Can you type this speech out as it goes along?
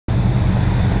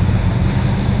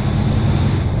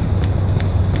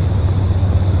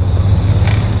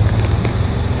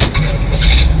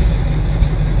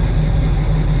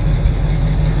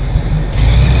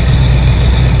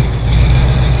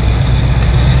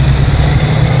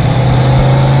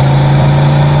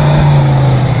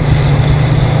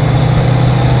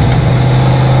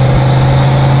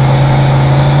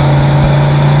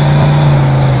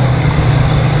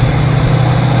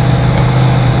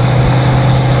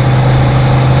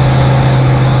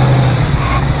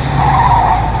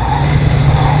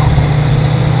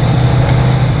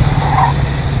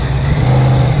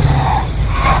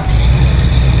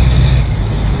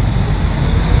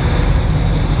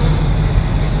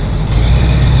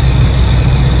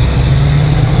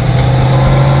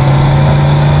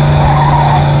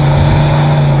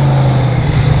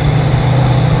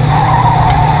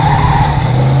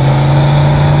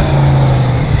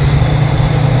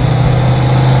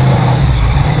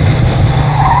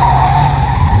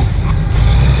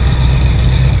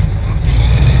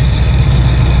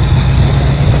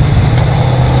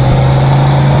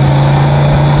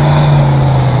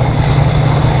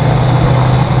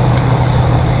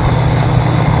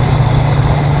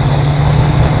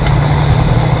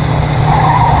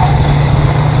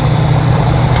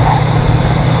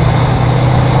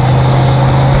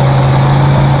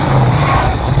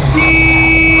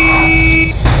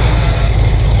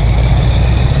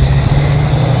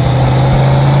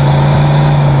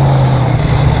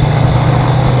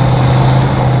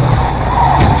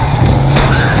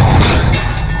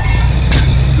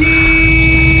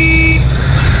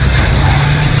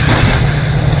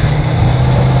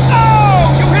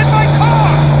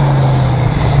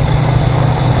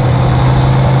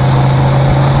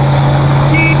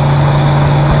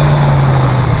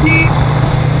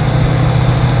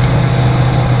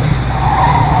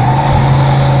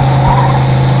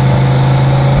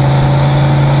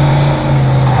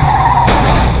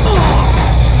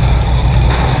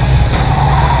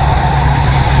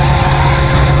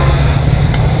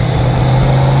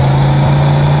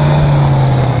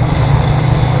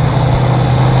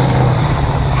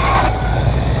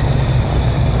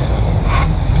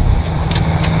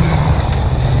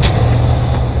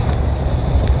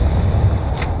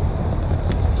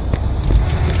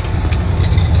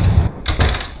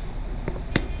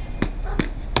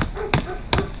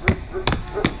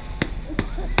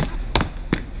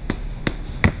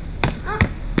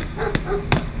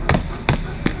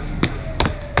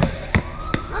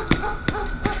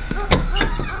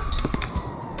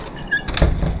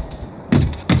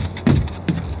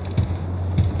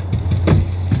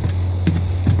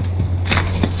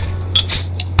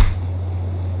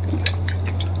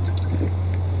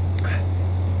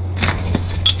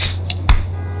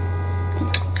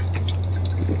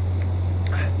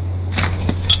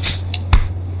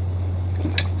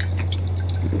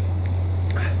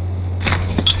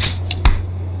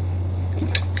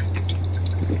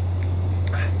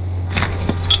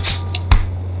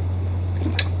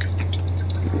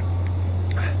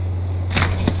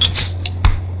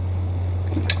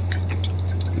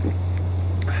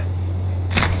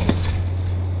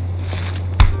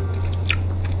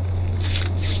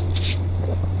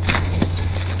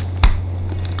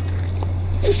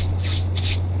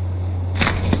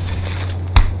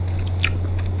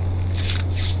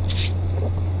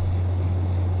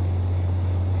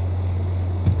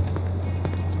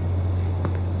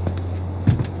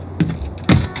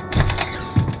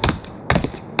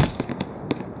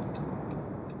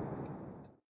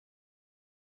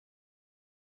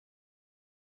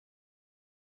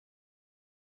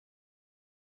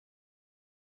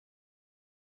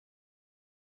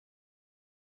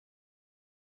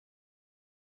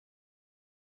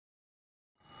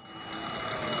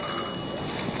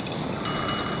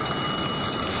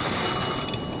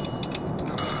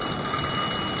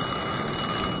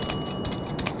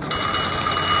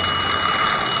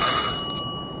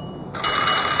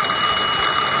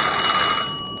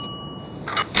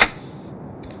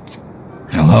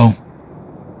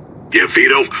Yeah,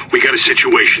 Vito, we got a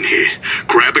situation here.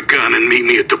 Grab a gun and meet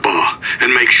me at the bar.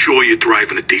 And make sure you're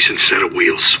driving a decent set of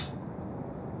wheels.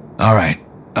 All right,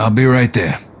 I'll be right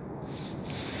there.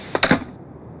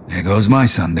 There goes my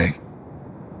Sunday.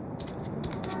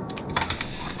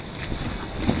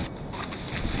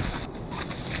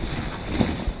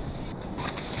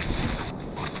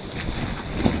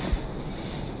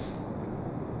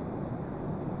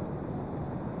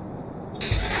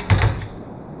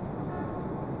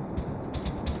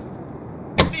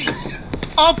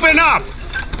 Open up!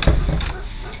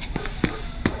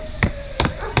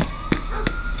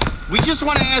 We just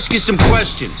want to ask you some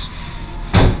questions.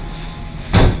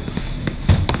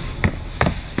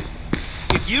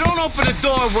 If you don't open the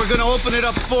door, we're gonna open it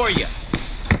up for you.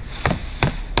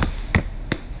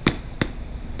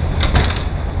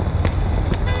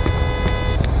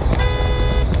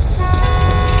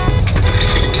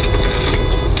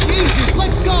 Jesus,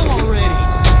 let's go already!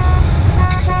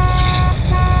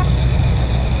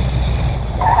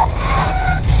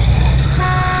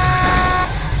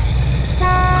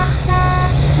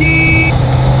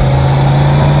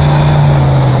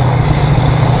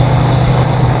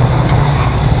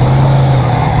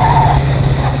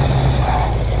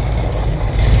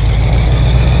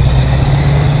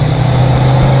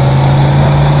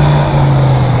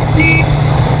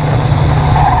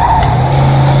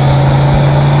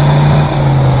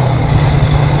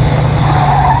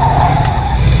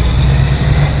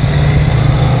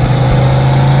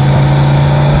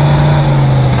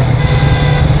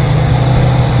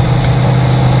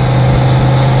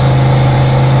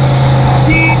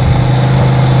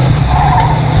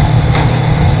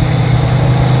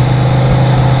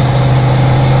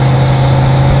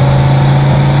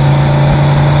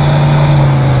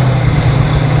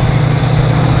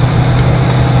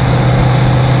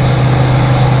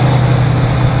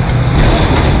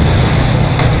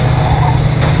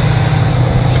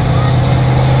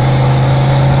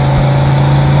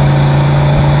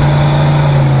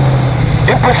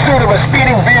 Pursuit of a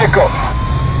speeding vehicle.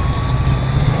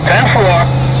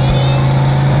 10-4.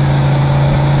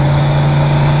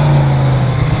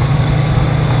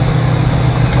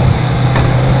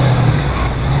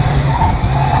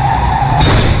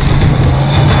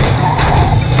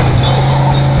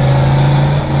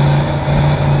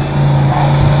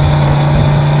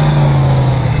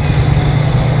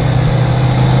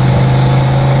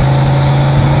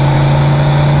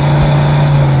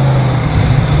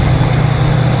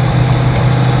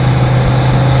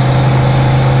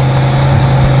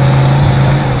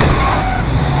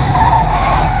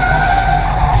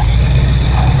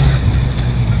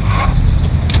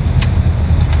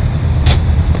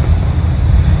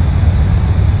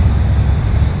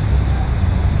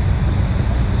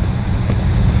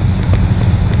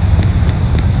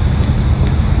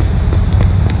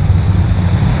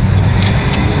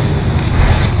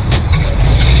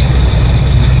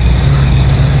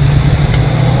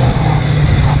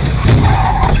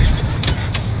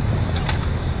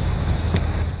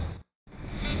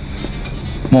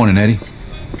 Morning, Eddie.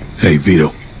 Hey,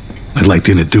 Vito. I'd like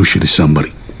to introduce you to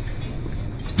somebody.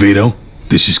 Vito,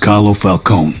 this is Carlo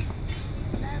Falcone.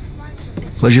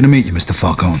 Pleasure to meet you, Mr.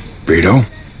 Falcone. Vito?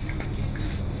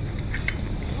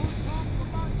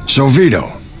 So,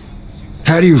 Vito,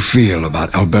 how do you feel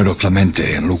about Alberto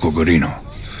Clemente and Luco Guarino?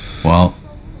 Well,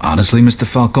 honestly, Mr.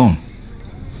 Falcone,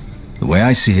 the way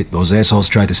I see it, those assholes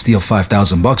tried to steal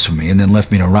 $5,000 from me and then left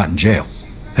me to rot in jail.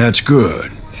 That's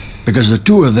good, because the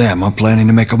two of them are planning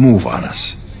to make a move on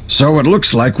us. So it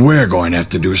looks like we're going to have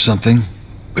to do something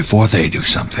before they do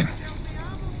something.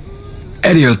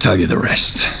 Eddie will tell you the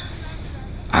rest.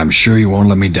 I'm sure you won't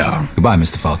let me down. Goodbye,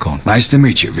 Mr. Falcone. Nice to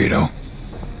meet you, Vito.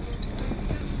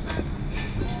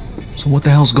 So what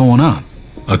the hell's going on?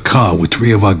 A car with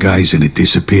 3 of our guys in it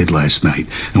disappeared last night,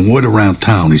 and word around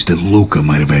town is that Luca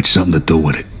might have had something to do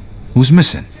with it. Who's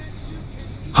missing?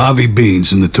 Harvey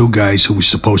Beans and the 2 guys who were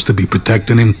supposed to be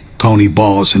protecting him, Tony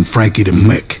Balls and Frankie the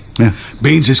Mick. Yeah.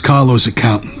 Beans is Carlo's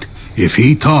accountant. If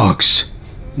he talks,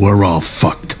 we're all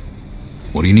fucked.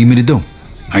 What do you need me to do?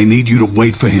 I need you to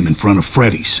wait for him in front of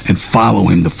Freddy's and follow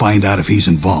him to find out if he's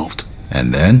involved.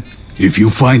 And then? If you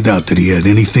find out that he had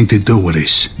anything to do with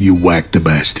this, you whack the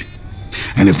bastard.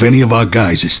 And if any of our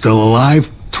guys is still alive,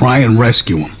 try and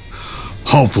rescue him.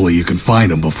 Hopefully you can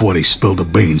find him before they spill the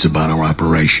beans about our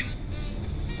operation.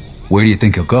 Where do you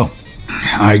think he'll go?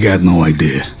 I got no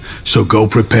idea. So go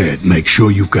prepared. Make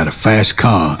sure you've got a fast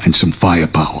car and some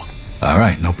firepower. All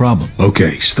right, no problem.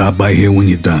 Okay, stop by here when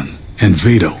you're done. And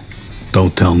Vito,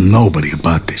 don't tell nobody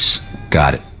about this.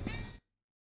 Got it.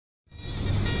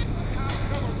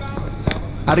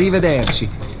 Arrivederci.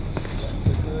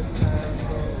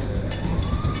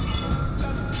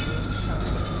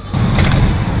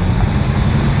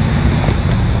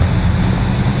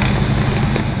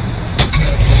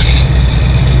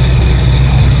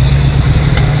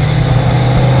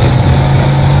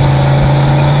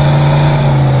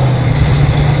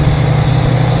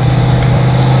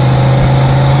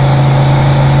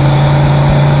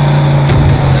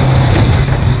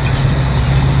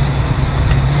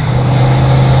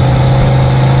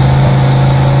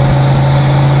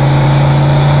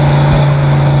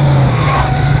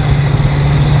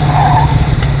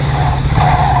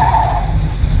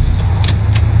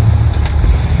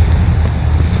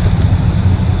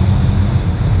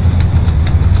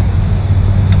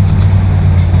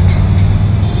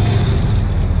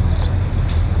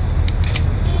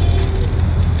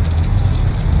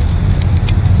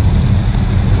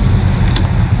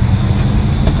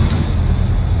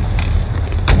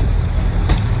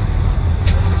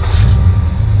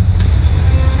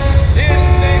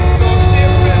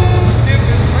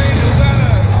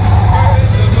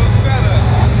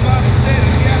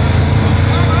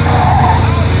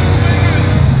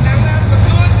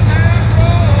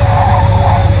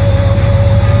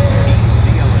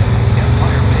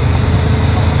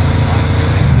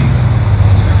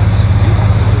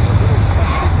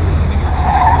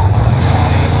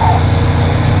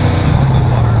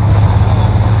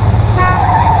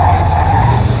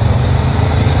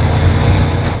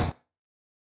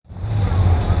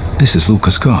 This is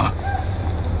Luca's car.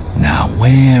 Now,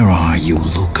 where are you,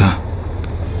 Luca?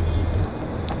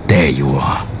 There you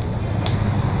are.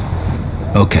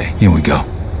 Okay, here we go.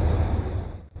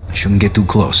 I shouldn't get too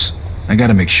close. I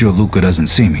gotta make sure Luca doesn't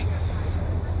see me.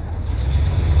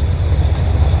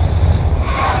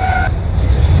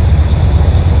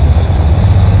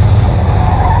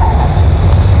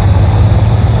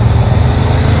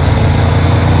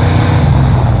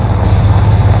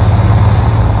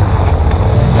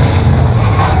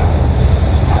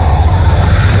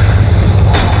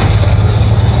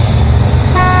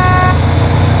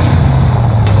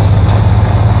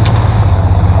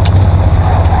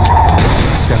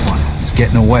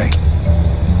 Getting away.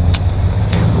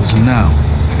 Can't lose him now.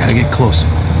 I gotta get closer.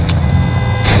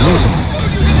 I lose him.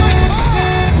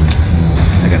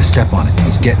 I gotta step on it.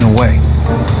 He's getting away.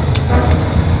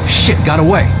 Shit, got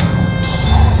away.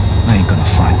 I ain't gonna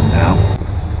find him now.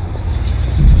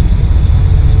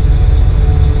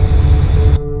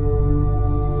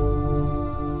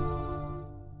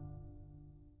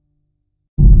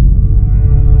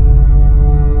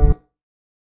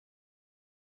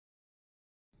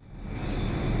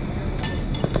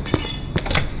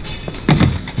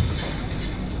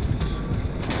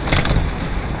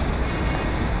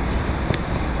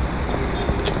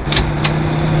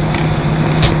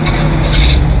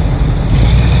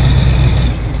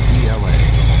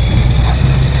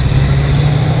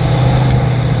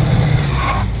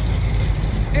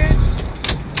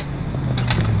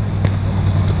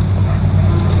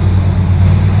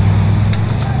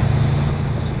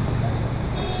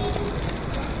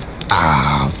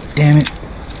 Damn it.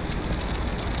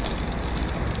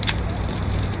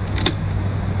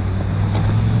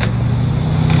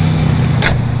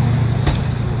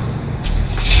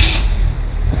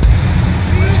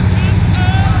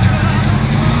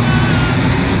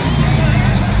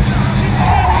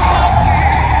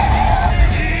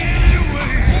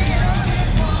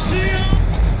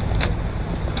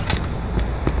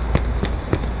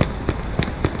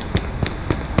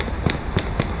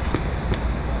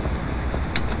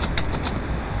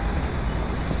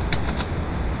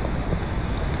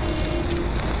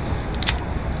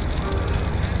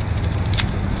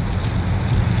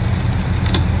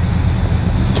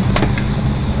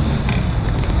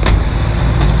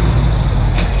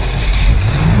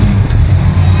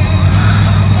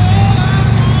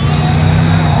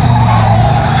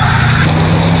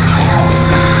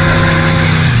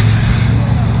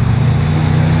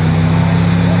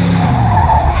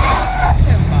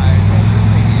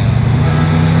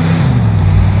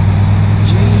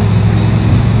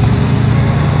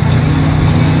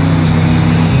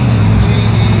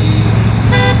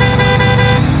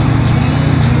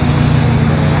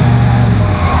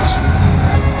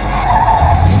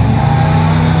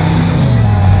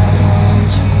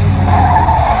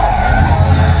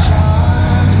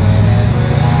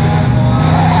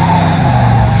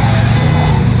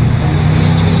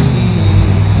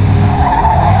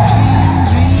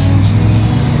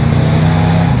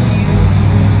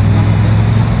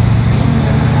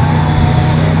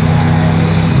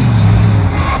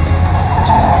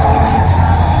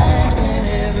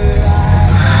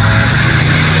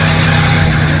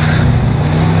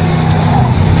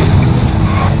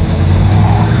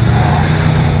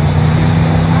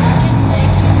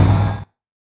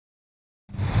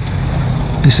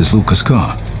 This is Luca's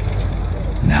car.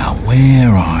 Now,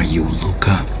 where are you,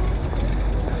 Luca?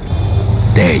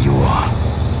 There you are.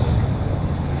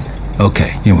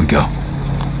 Okay, here we go.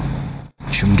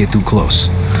 Shouldn't get too close.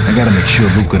 I gotta make sure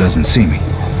Luca doesn't see me.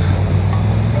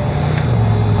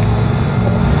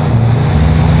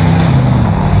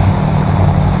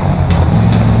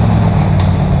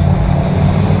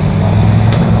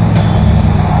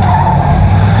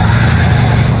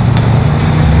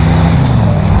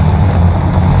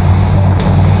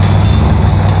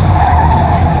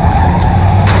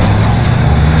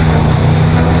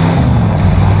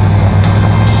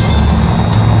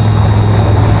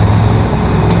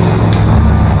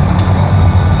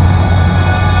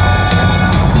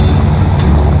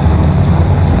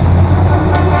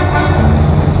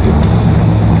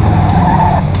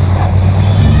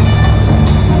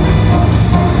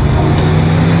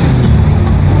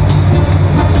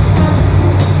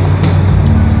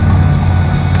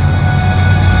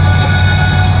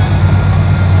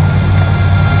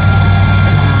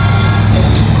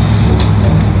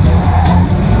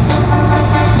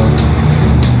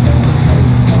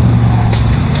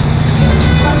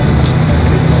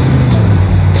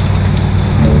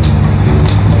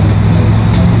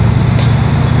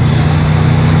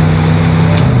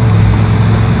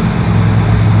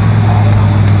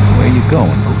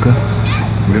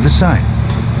 Riverside.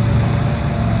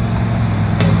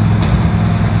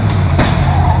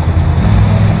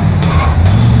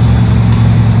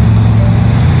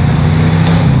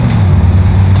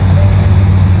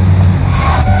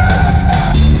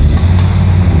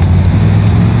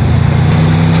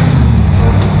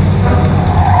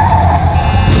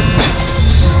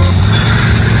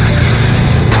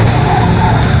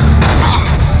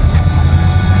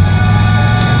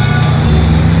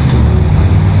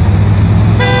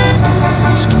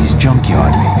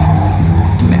 Junkyard, maybe.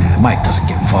 Nah, Mike doesn't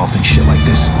get involved in shit like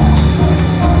this.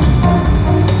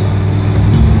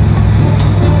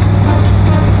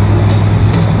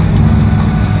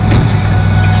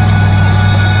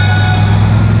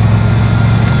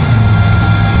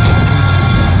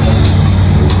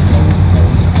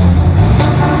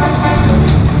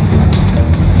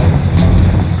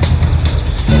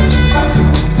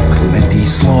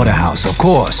 Clementi's slaughterhouse, of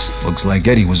course. Looks like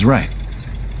Eddie was right.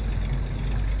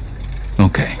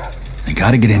 Okay, I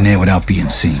gotta get in there without being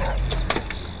seen.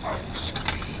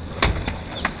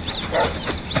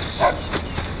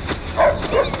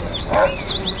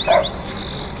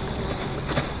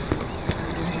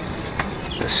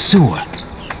 The sewer.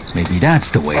 Maybe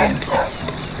that's the way in.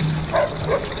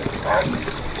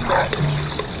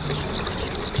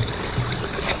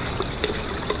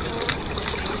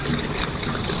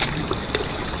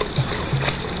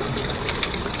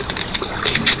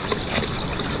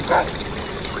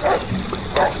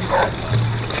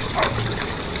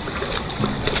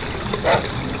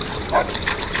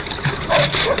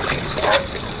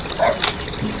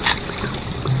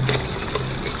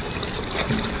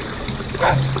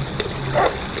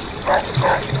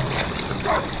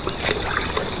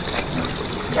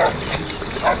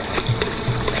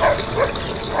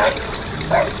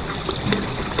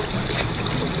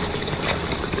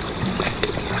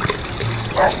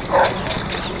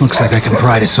 Looks like I can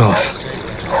pry this off. They're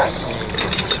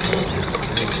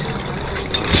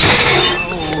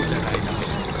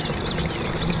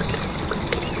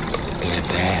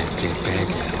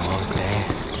all bad.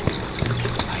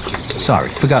 Sorry,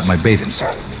 forgot my bathing suit.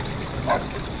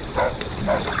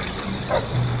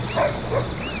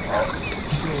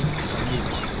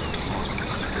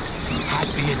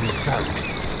 Happy in the throat.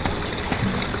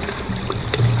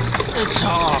 It's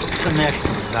all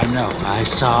connected, I know. I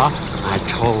saw, I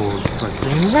told, but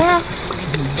they laughed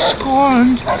and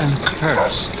scorned and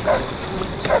cursed.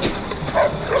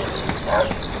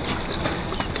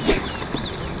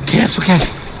 Can't forget.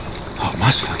 Oh,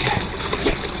 must forget.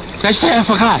 They say I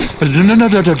forgot, but no.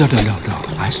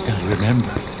 I still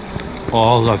remember.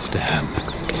 All of them.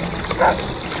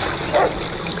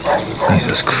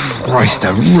 Jesus Christ,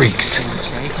 that reeks.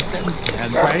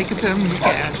 Can't break them, you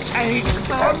can't take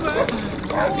them.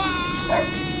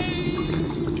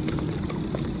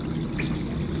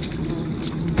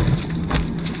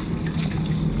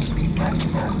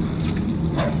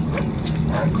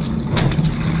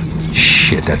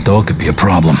 Shit, that dog could be a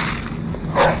problem.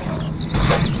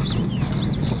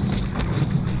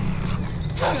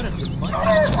 Shut up, you butt.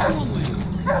 What's wrong with you?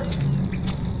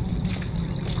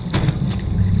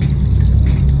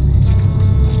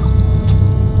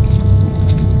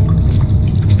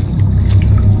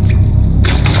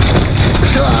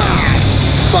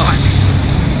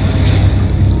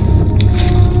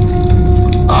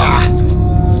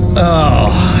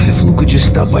 Oh, if Luke could just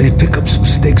stop by to pick up some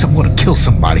steaks, I'm gonna kill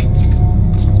somebody.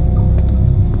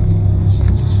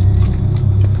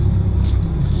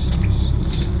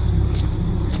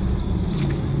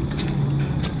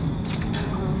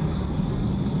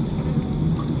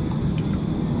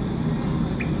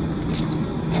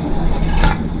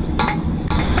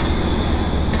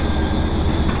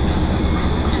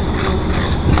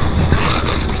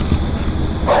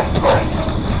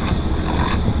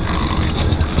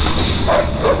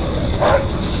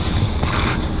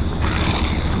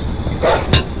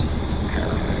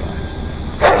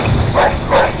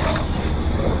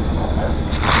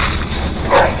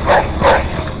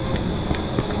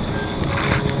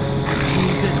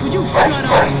 Would you shut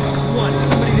up? What,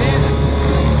 somebody there?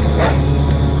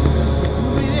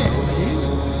 Somebody there, see?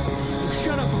 So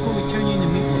shut up before we turn you into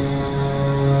meatloaf.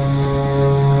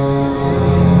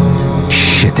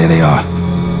 Shit, there they are.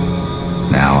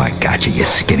 Now I got you, you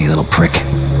skinny little prick.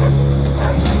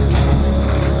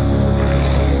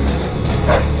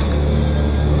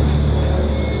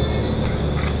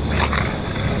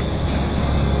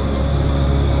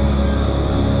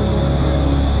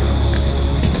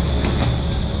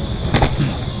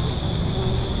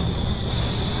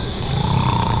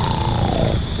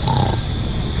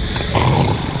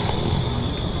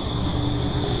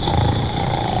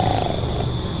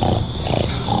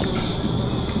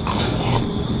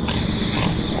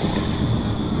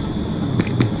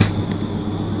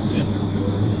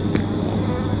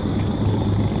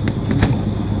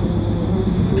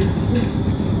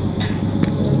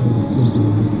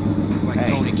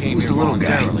 Who's the little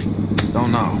guy?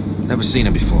 Don't know. Never seen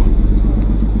him before.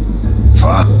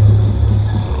 Fuck.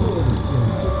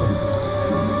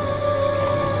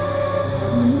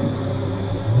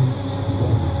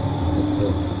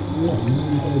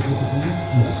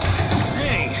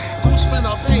 Hey, don't spend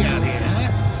all day out here,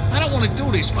 huh? I don't want to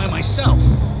do this by myself.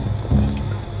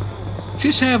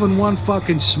 Just having one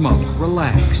fucking smoke.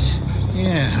 Relax.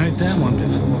 Yeah, heard that one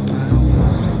before, pal.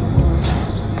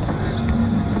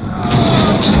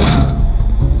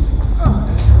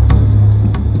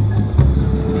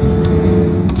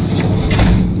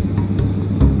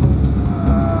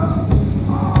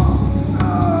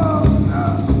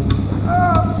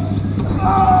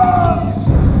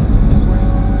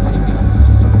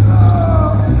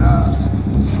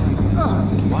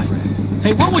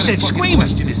 Hey, what was that screaming?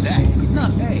 What is that?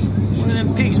 Nothing. Hey, one of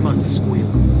them pigs must have squealed.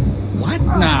 What?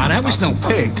 Nah, that was no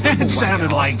pig. That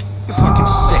sounded like... You're fucking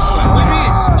sick. What it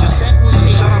is? Just sat with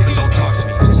me. Shut up and don't talk to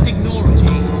me. Just ignore it,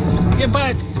 Jesus. Yeah,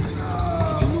 but...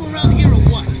 You new around here or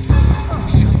what?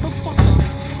 Shut the fuck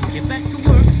up. Get back to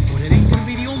work, or it ain't gonna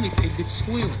be the only pig that's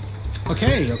squealing.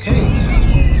 Okay.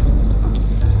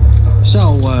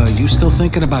 So, you still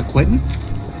thinking about quitting?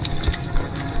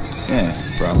 Yeah,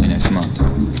 probably next month.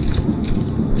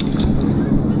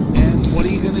 And what are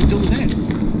you gonna do then?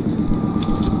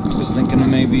 Was thinking of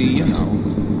maybe, you know,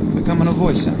 becoming a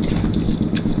voice actor.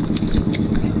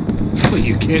 Are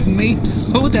you kidding me?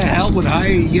 Who the hell would hire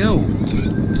you?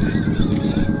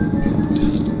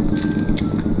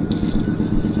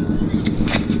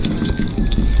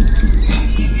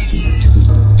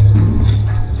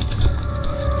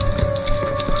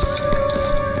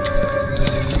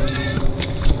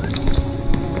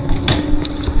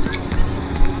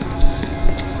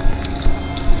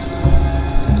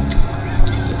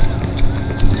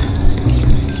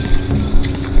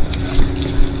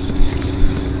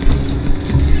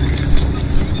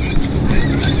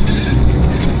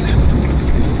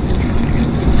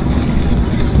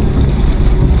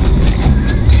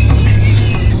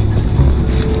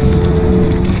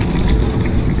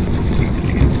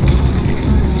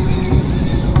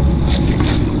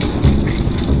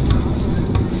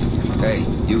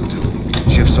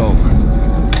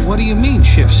 What do you mean,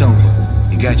 shift's over?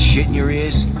 You got shit in your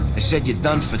ears? I said you're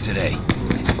done for today.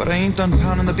 But I ain't done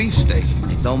pounding the beefsteak.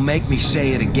 Hey, don't make me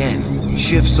say it again.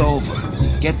 Shift's over.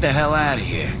 Get the hell out of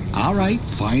here. All right,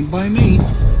 fine by me.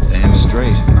 Damn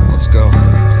straight. Let's go.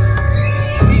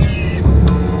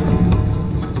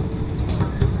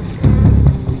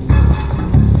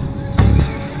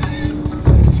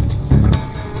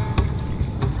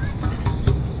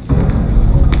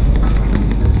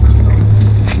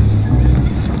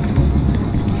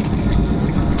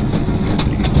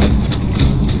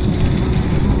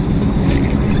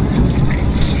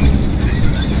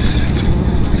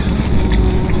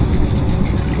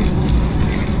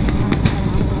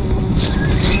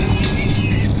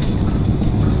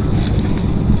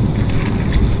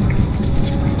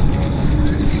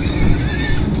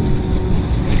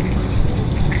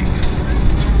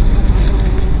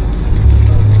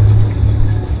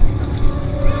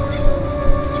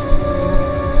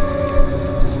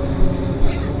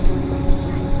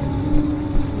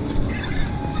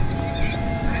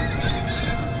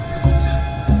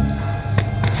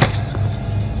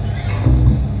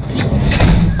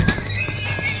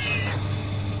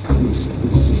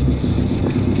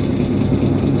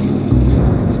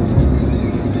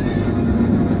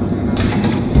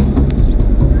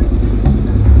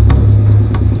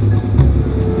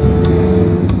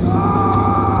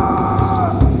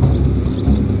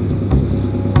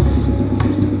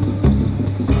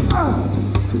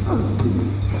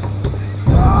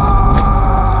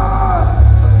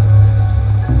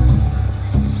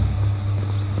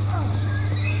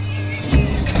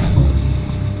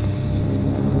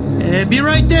 Be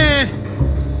right there.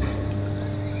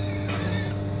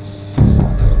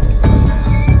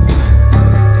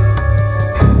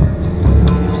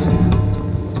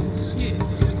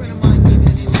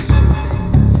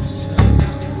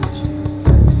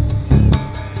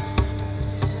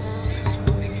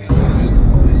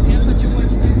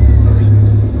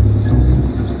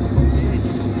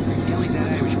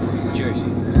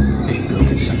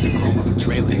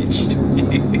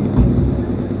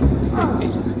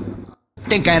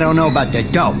 Think I don't know about the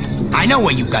dope. I know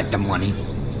where you got the money.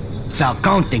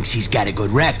 Falcone thinks he's got a good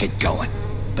racket going,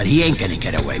 but he ain't gonna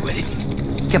get away with it.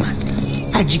 Come on,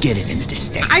 how'd you get it into the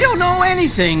States? I don't know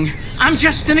anything. I'm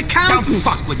just an accountant. Don't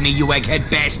fuck with me, you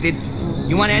egghead bastard.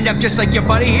 You wanna end up just like your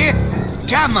buddy here?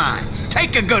 Come on,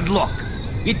 take a good look.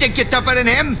 You think you're tougher than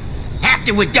him? Half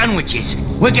after we're done with you,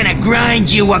 we're gonna grind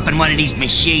you up in one of these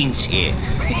machines here.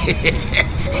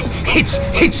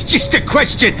 It's just a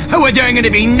question of whether I'm gonna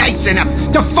be nice enough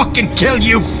to fucking kill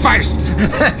you first.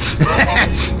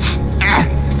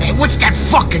 Hey, what's that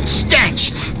fucking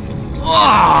stench?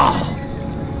 Oh!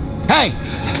 Hey,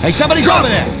 somebody's over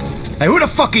there! Hey, who the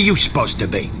fuck are you supposed to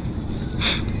be?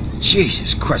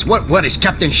 Jesus Christ, what is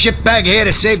Captain Shitbag here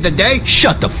to save the day?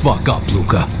 Shut the fuck up,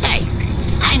 Luca. Hey,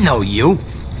 I know you.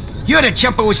 You're the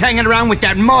chump who was hanging around with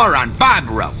that moron,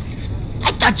 Barbaro.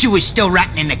 I thought you was still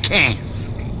rotting in the can.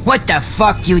 What the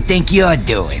fuck you think you're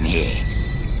doing here?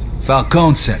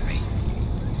 Falcone sent me.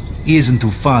 He isn't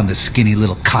too fond of skinny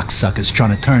little cocksuckers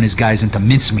trying to turn his guys into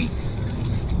mincemeat.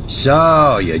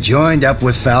 So, you joined up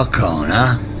with Falcone,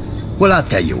 huh? Well, I'll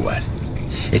tell you what.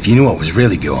 If you knew what was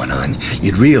really going on,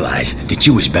 you'd realize that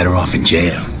you was better off in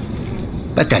jail.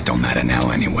 But that don't matter now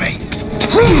anyway.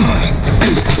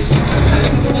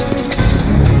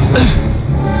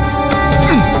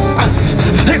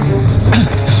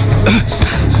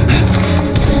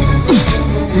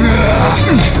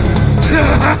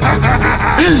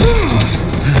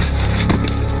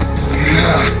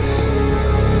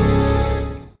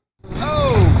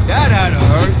 Oh, that had to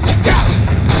hurt.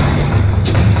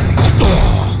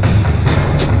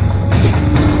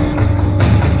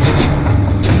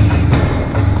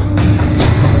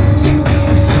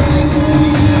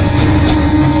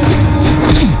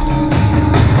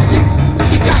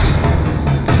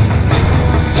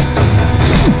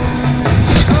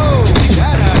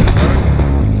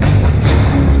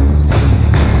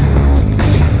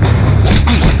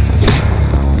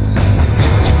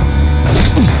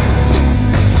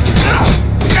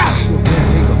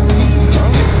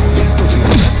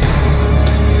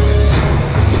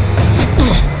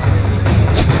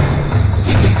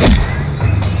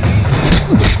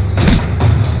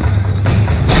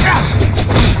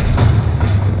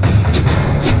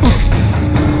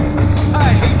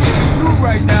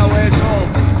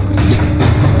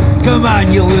 Come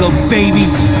on, you little baby.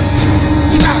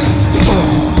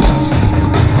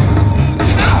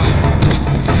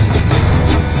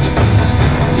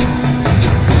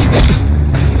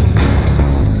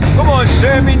 Come on,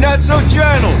 Sammy, not so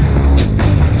gentle.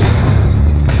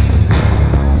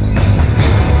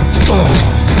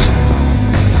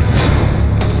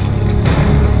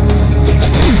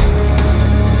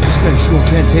 This guy sure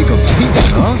can't take a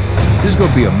beating, huh? This is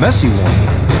gonna be a messy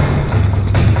one.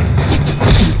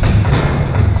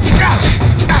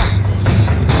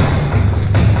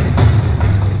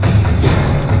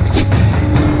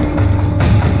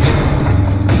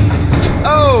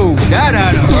 Oh, that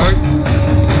had to hurt.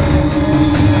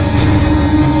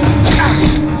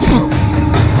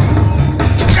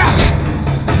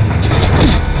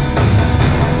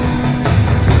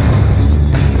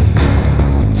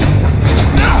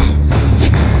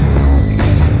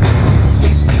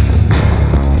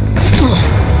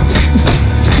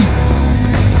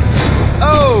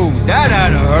 Oh, that had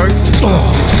to hurt.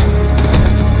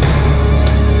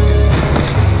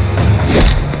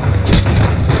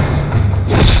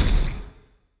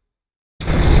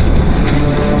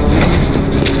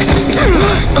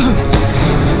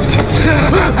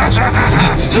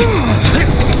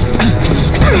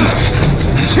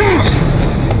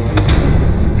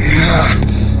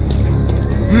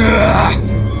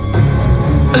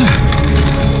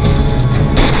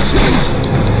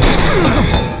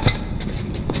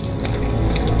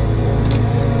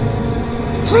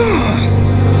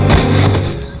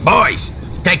 Boys,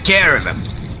 take care of him.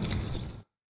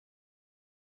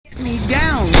 Get me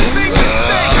down.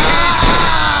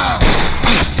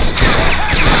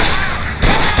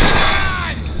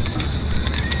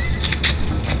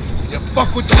 You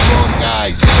fuck with the wrong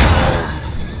guys, assholes.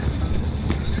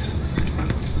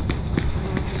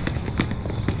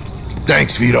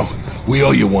 Thanks, Vito. We owe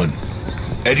you one.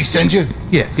 Eddie send you?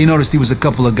 Yeah, he noticed he was a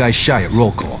couple of guys shy at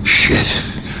roll call. Shit.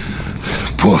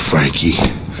 Poor Frankie.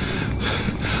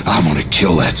 I'm gonna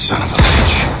kill that son of a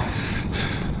bitch.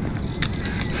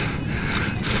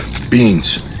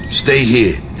 Beans, stay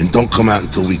here and don't come out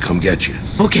until we come get you.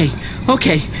 Okay.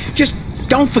 Just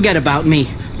don't forget about me.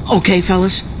 Okay,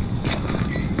 fellas?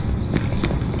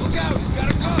 Look out, he's got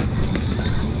a gun.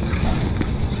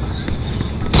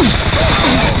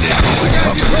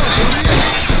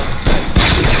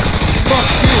 Fuck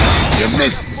you. You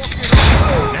missed. You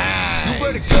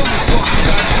better kill me, fucking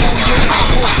guy.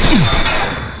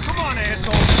 Come on,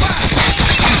 asshole.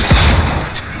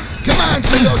 Come on,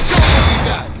 Vito, show me what you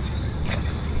got.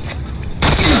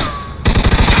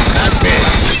 Not bad.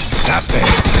 Not bad.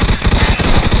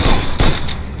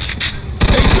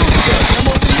 Hey,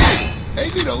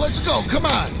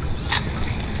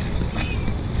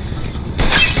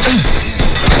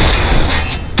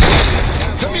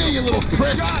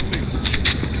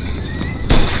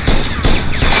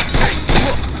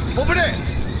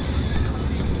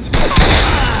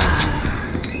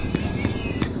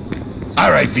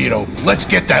 right, Vito. Let's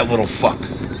get that little fuck.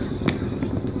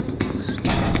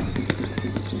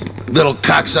 Little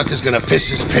cocksucker's gonna piss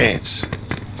his pants.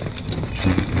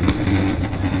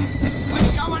 What's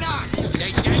going on?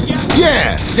 They dead yet?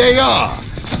 Yeah, they are.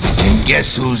 And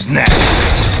guess who's next? A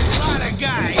lot of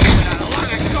guys with a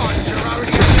lot of guns are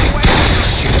already on their way.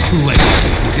 Too late.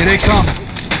 Here they come.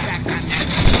 Back on that.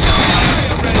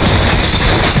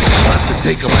 We'll have to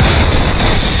take them out.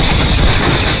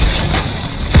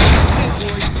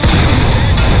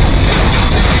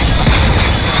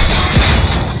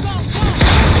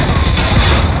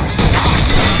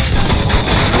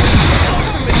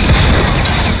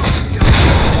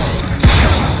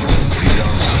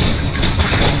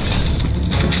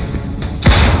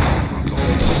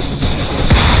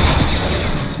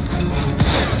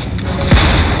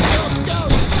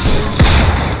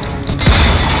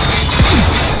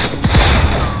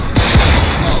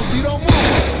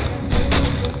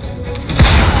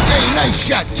 Nice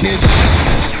shot, kid.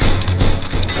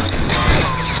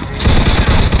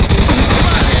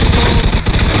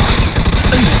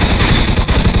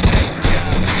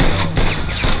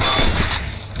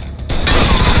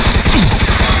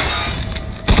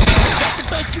 That's the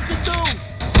best you can do.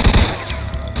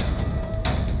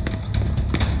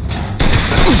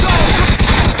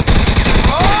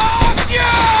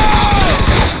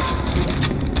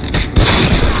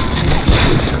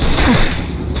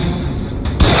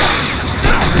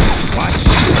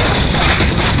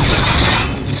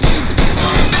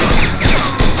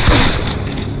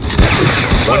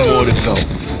 One more to go.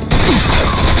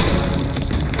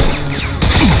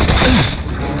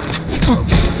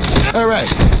 All right.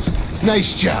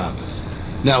 Nice job.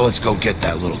 Now let's go get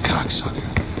that little cocksucker.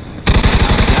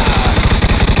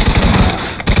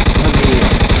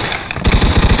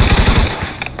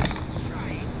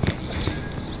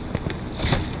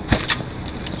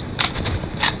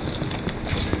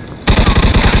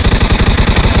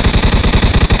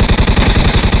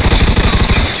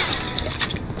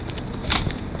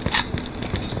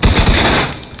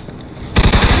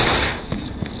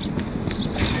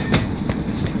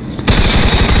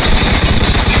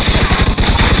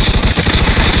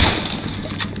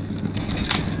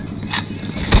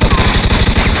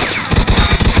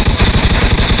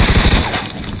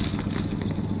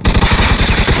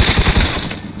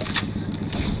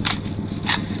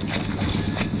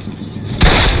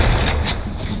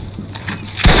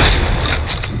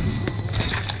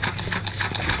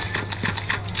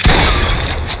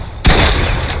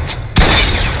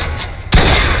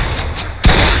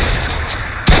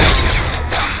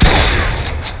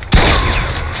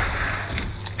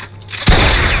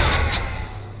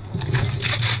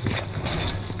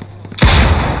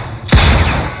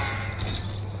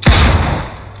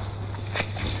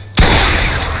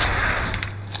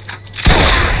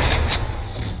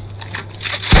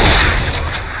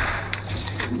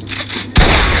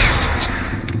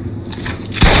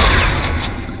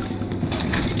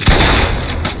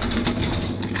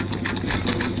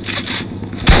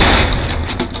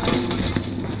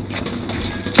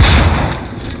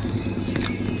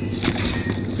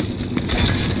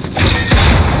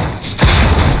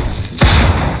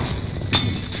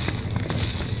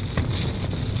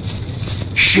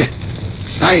 Shit.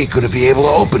 I ain't gonna be able to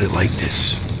open it like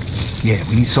this. Yeah,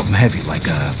 we need something heavy, like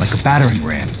a battering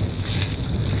ram.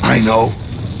 I know.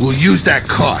 We'll use that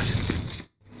cart.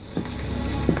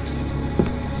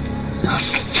 Oh,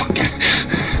 fucking...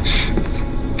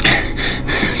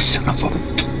 Son of a...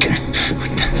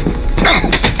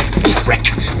 Oh, Rick.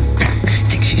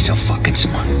 Thinks he's so fucking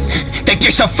smart. Think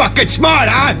you're so fucking smart,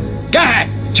 huh? Go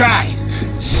ahead, try.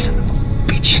 Son of a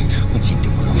bitch. What's he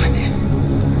doing over there?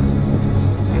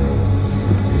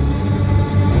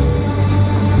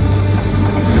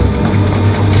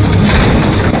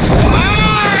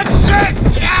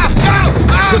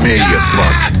 Come here, you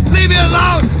fuck. Leave me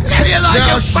alone! Leave me alone, Now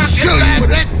you I'll fucking show you what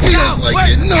it bastard! feels Go! like, Wait,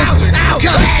 you nuclear no,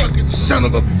 cocksucking son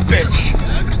of a bitch.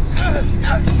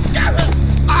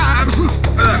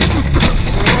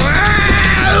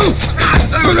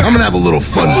 I'm gonna have a little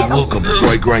fun with Luca before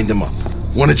I grind him up.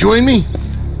 Wanna join me?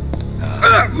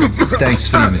 Thanks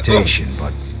for the invitation,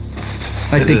 but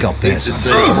I think I'll pass Hate to on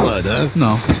say that. blood, huh?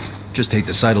 No, just hate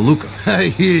the sight of Luca. I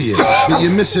hear you, but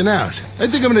you're missing out. I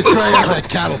think I'm gonna try out that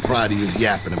cattle prod he was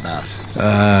yapping about.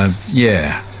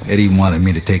 Yeah. Eddie wanted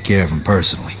me to take care of him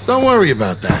personally. Don't worry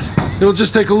about that. It'll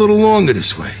just take a little longer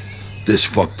this way. This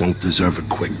fuck don't deserve a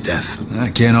quick death. I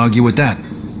can't argue with that.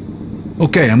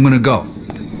 Okay, I'm gonna go.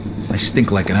 I stink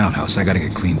like an outhouse. I gotta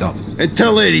get cleaned up. And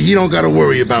tell Eddie he don't gotta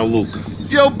worry about Luca.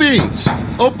 Yo, Beans,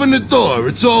 open the door.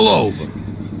 It's all over.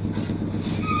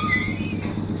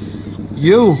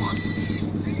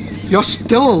 You're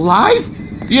still alive?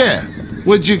 Yeah,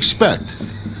 what'd you expect?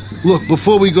 Look,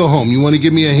 before we go home, you want to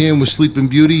give me a hand with Sleeping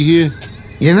Beauty here?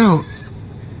 You know,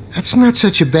 that's not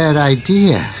such a bad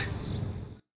idea.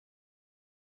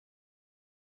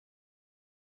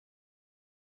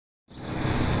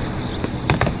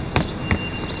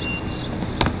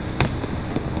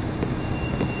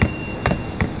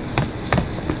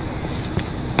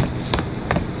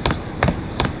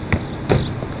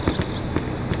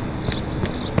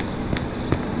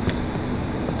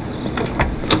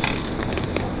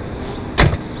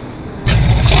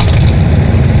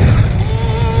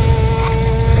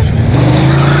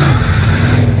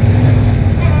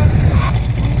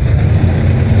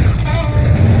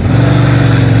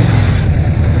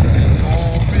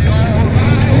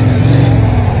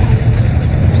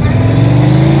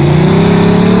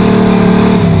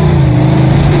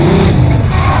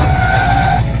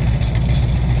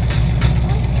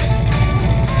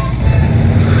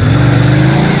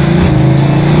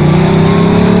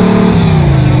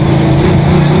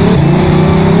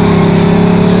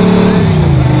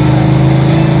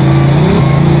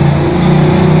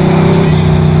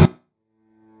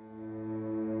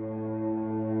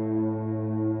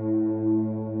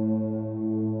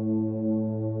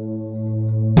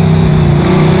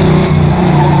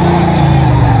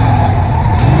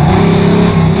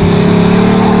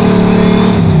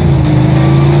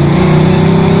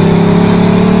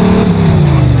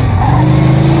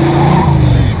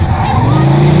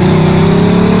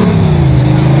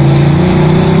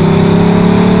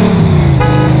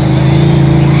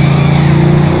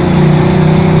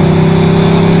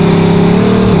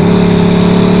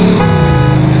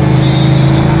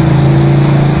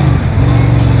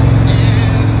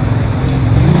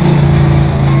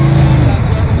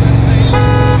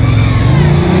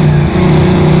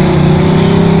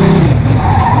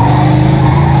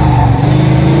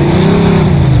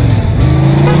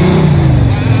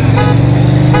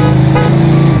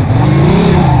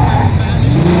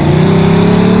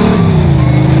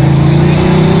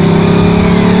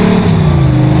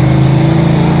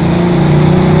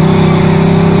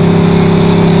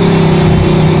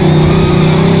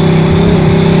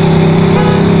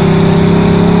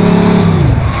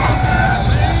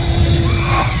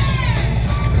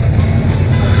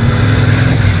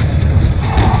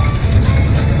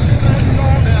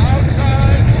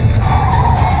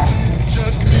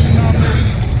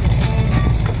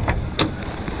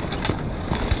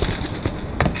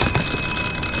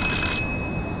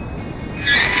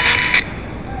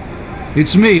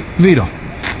 It's me, Vito.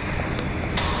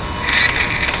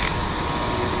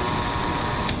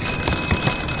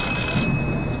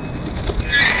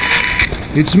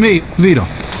 It's me, Vito.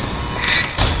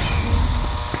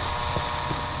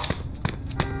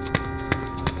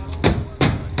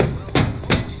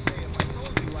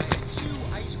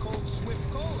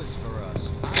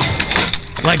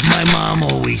 Like my mom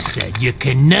always said, you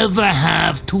can never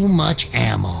have too much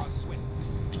ammo.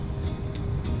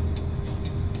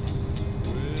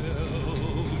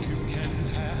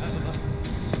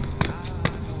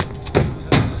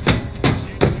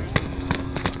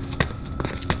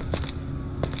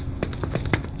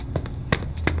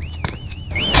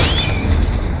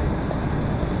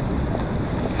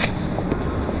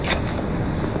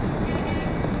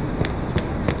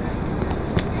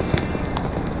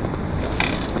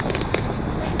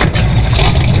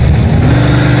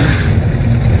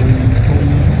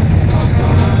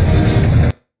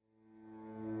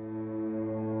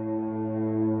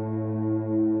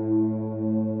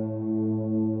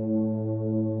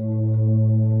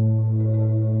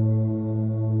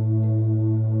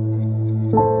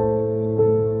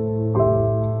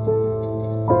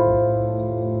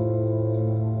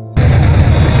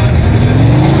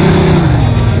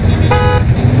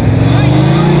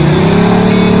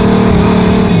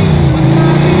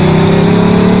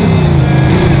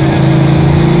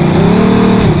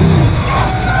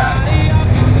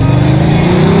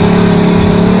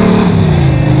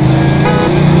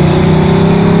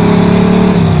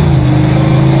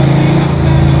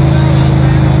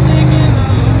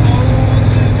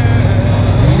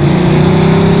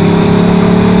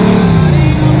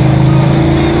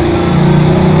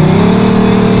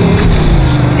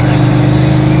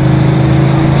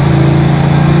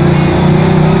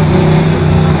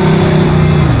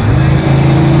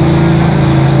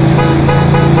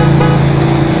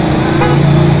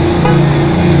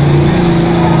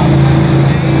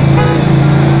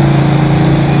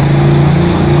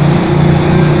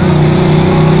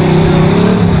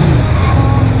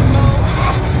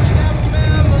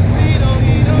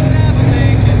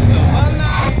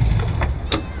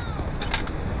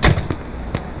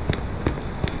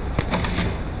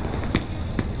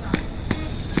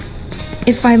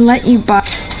 if I let you buy...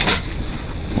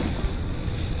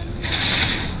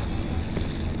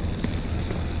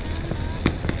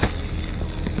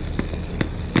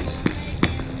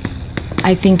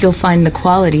 I think you'll find the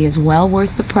quality is well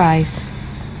worth the price.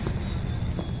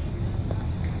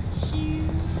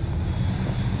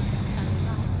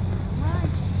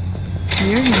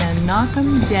 You're gonna knock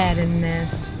 'em dead in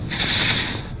this.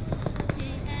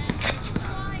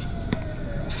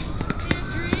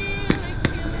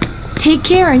 Take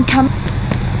care and come...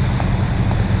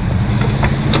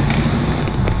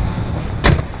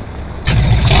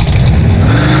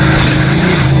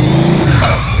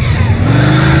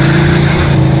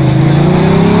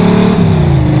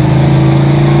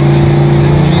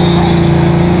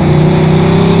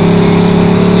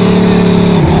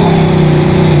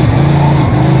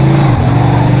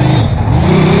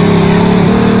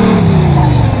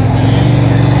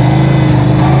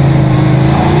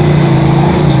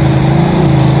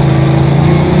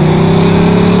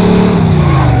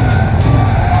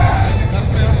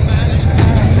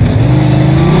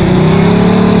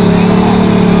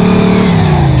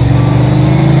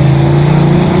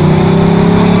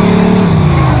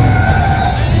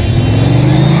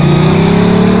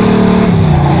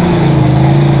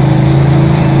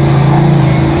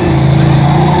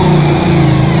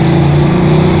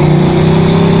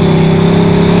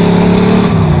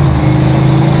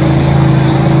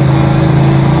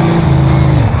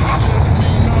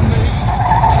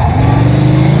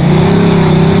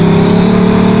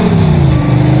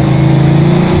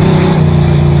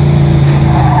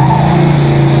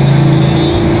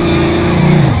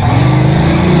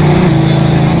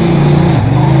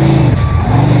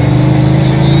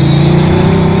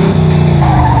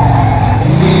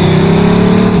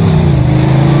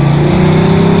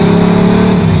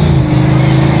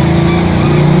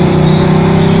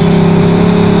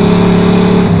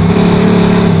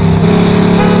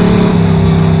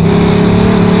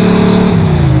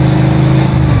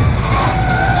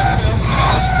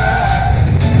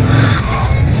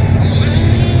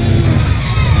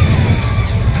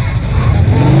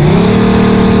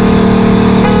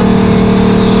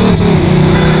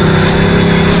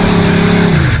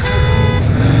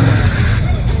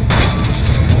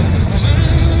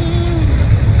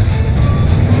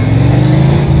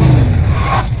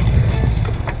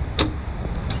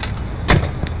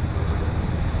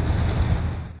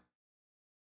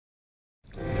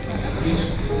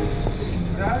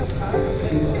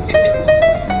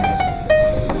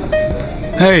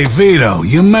 Hey, Vito,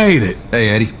 you made it. Hey,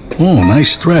 Eddie. Oh,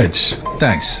 nice threads.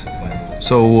 Thanks.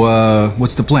 So,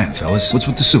 what's the plan, fellas? What's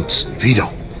with the suits? Vito,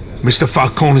 Mr.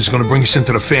 Falcone is gonna bring us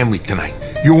into the family tonight.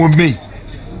 You and me.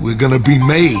 We're gonna be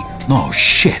made. No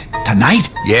shit. Tonight?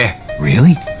 Yeah.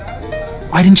 Really?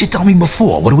 Why didn't you tell me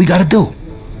before? What do we gotta do?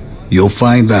 You'll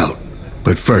find out.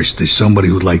 But first, there's somebody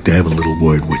who'd like to have a little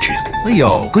word with you.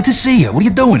 Leo, good to see you. What are you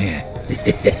doing here?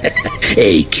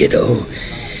 Hey, kiddo.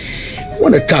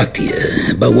 Want to talk to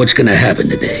you about what's gonna happen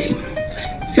today.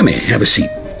 Come here, have a seat.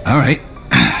 All right.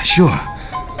 Sure.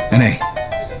 And hey,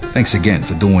 thanks again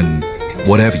for doing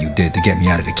whatever you did to get me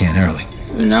out of the can early.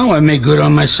 Now I make good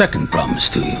on my second promise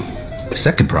to you.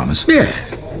 Second promise? Yeah.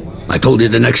 I told you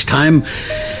the next time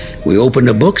we opened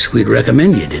the books, we'd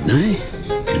recommend you, didn't I?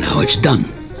 And now it's done.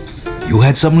 You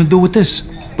had something to do with this?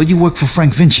 But you work for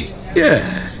Frank Vinci.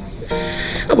 Yeah.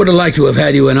 I would have liked to have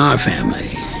had you in our family.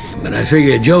 But I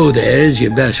figure Joe there's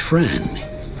your best friend.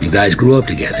 You guys grew up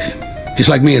together. Just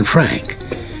like me and Frank.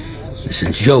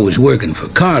 Since Joe was working for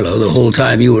Carlo the whole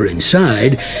time you were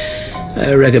inside,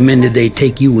 I recommended they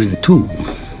take you in too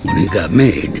when he got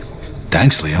made.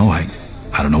 Thanks, Leo. I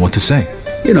don't know what to say.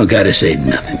 You don't gotta say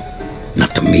nothing.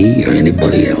 Not to me or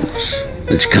anybody else.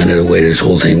 That's kind of the way this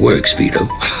whole thing works, Vito.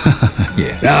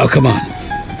 Yeah. Now, come on.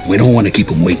 We don't want to keep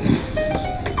him waiting.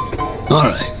 All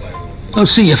right. I'll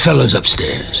see you fellas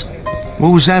upstairs.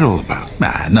 What was that all about?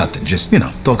 Nah, nothing. Just,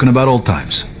 talking about old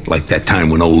times. Like that time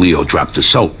when old Leo dropped the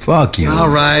soap. Fuck you. All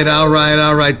right.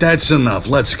 That's enough.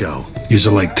 Let's go. Yous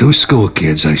are like two school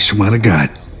kids, I swear to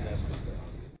God.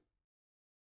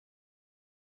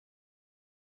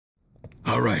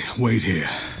 All right, wait here.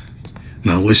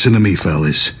 Now listen to me,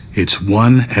 fellas. It's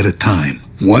one at a time.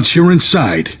 Once you're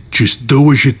inside, just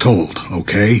do as you're told,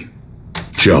 okay?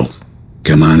 Joe,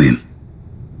 come on in.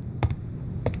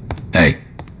 Hey.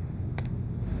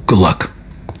 Good luck.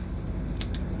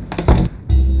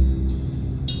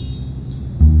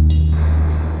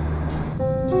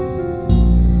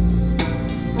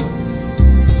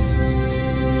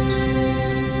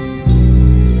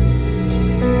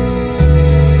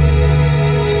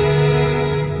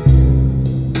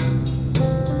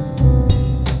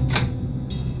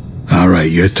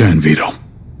 right, your turn, Vito.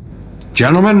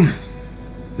 Gentlemen,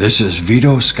 this is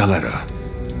Vito Scaletta.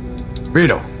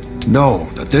 Vito, know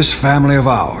that this family of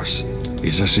ours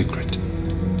is a secret.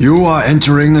 You are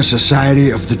entering the Society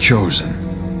of the Chosen.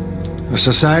 A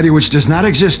society which does not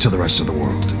exist to the rest of the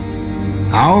world.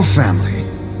 Our family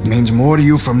means more to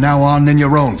you from now on than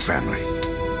your own family,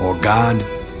 or God,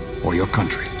 or your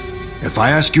country. If I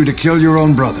ask you to kill your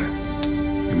own brother,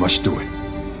 you must do it.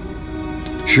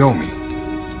 Show me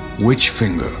which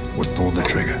finger would pull the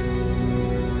trigger.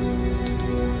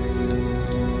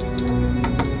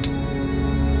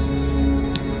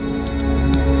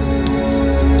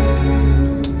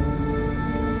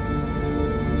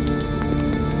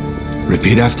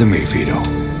 Repeat after me, Vito.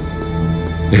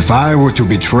 If I were to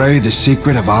betray the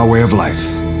secret of our way of life.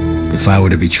 If I were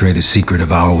to betray the secret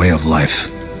of our way of life.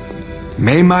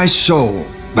 May my soul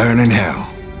burn in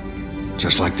hell,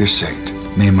 just like this saint.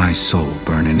 May my soul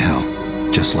burn in hell,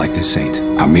 just like this saint.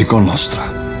 Amico nostra.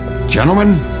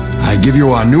 Gentlemen, I give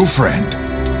you our new friend,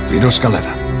 Vito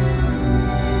Scaletta.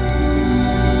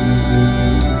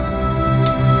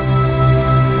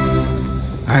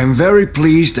 I am very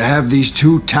pleased to have these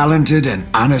two talented and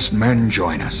honest men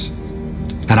join us.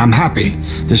 And I'm happy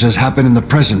this has happened in the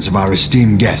presence of our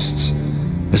esteemed guests,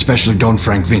 especially Don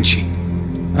Frank Vinci.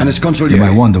 And his consigliere. You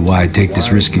might wonder why I'd take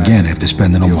this risk again after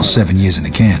spending almost 7 years in the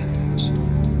can.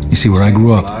 You see, where I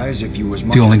grew up,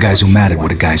 the only guys who mattered were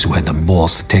the guys who had the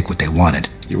balls to take what they wanted.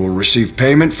 You will receive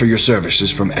payment for your services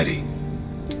from Eddie.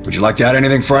 Would you like to add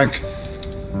anything, Frank?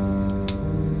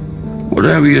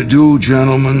 Whatever you do,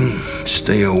 gentlemen,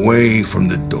 stay away from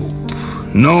the dope.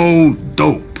 No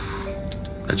dope.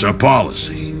 That's our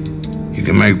policy. You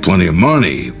can make plenty of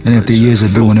money. And after years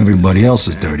of doing everybody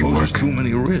else's dirty work, Too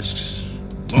many risks.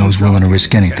 I was willing to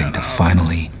risk anything to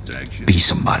finally be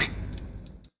somebody.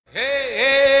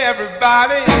 Hey,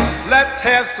 everybody, let's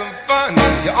have some fun.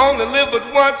 You only live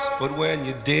but once, but when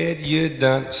you're dead, you're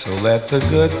done. So let the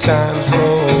good times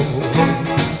roll.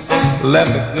 Let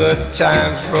the good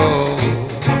times roll.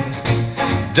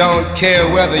 Don't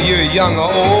care whether you're young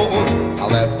or old. I'll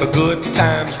let the good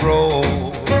times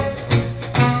roll.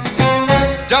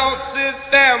 Don't sit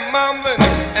there mumbling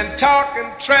and talking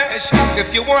trash.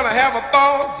 If you want to have a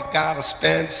ball, you gotta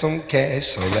spend some cash.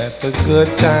 So let the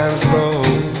good times roll.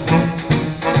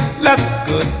 Let the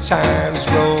good times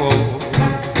roll.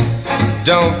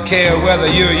 Don't care whether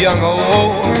you're young or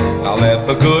old. I'll let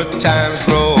the good times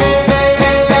roll.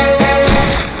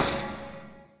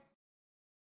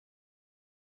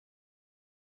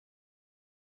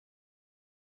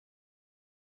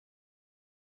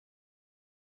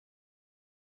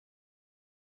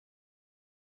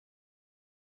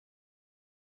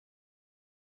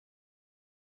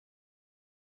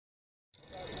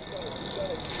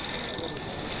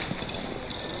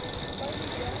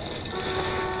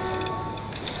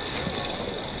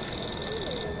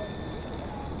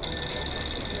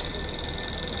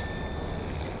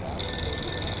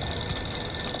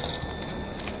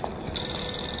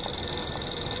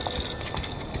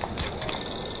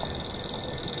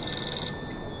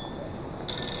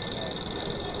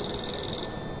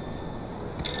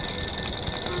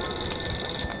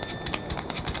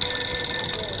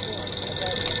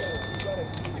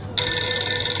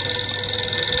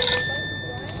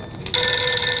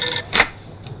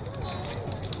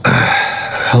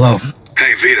 Hello.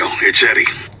 Hey, Vito, it's Eddie.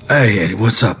 Hey, Eddie,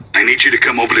 what's up? I need you to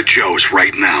come over to Joe's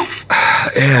right now.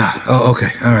 Yeah. Oh,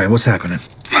 okay. All right. What's happening?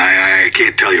 I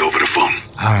can't tell you over the phone.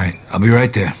 All right. I'll be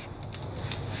right there.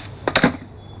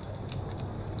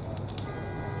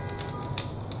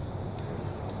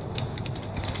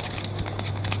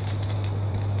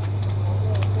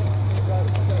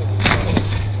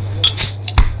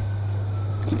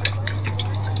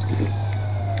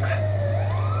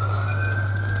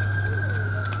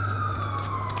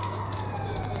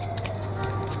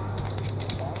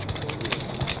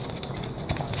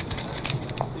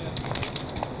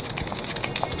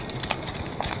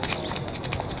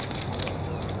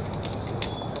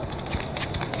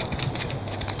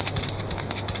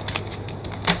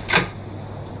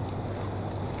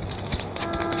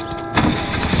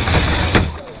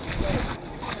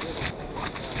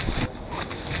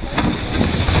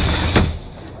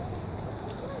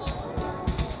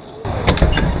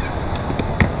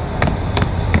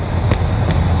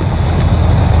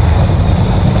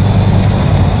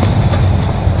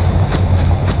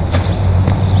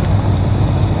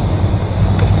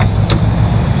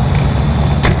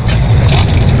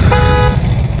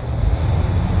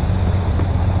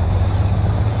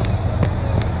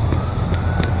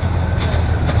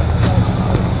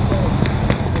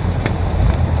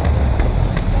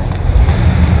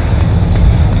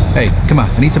 Hey, come on,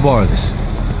 I need to borrow this.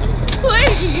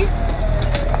 Please.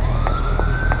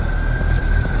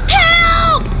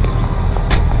 Help!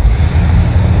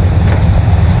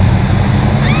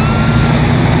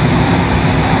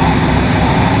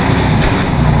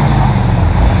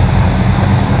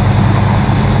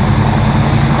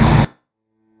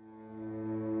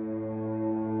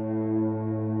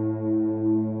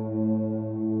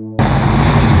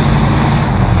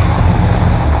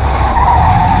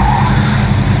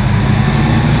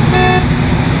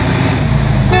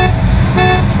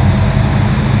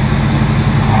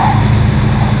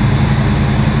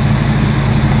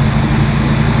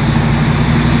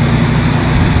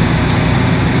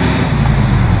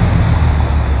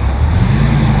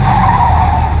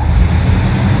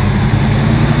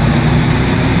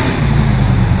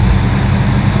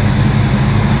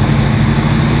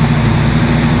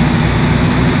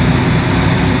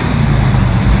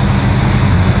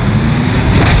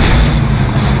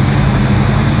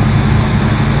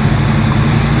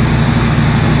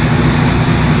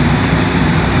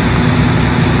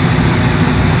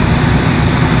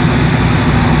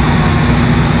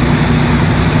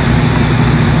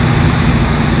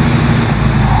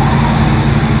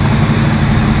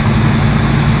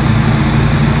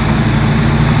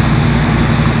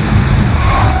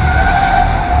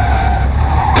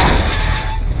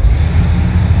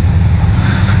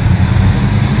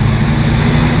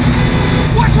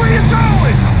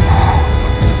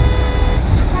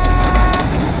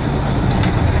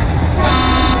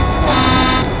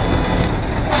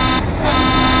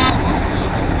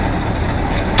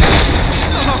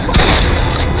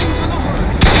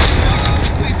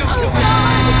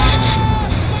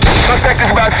 Suspect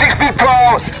is about 6 feet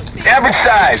tall, average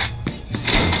size.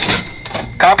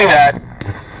 Copy that.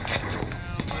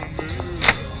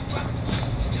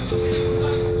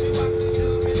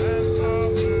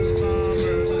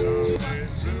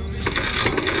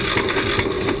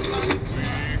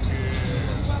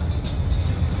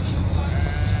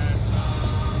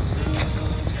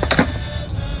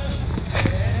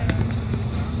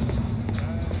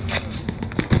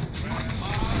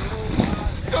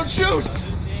 Don't shoot!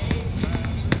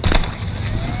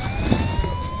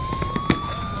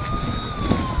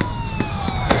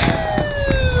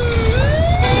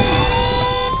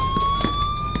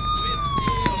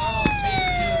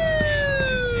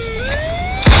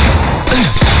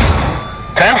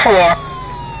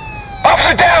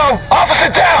 Officer down! Officer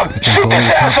down! Shoot this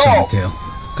asshole!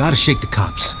 Gotta shake the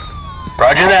cops.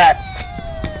 Roger that.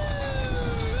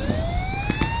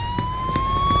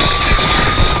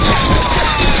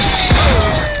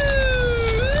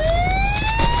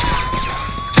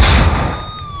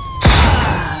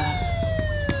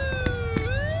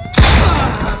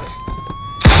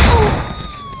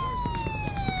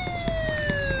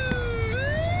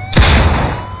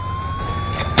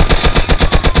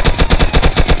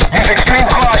 Use extreme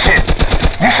caution.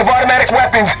 Use of automatic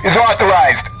weapons is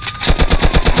authorized.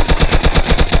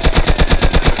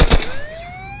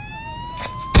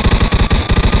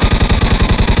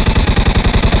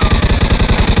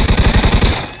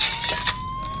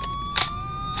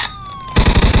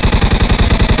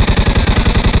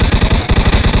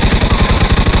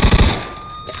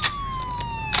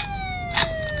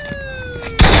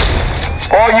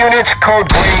 All units, code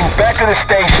green, back to the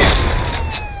station.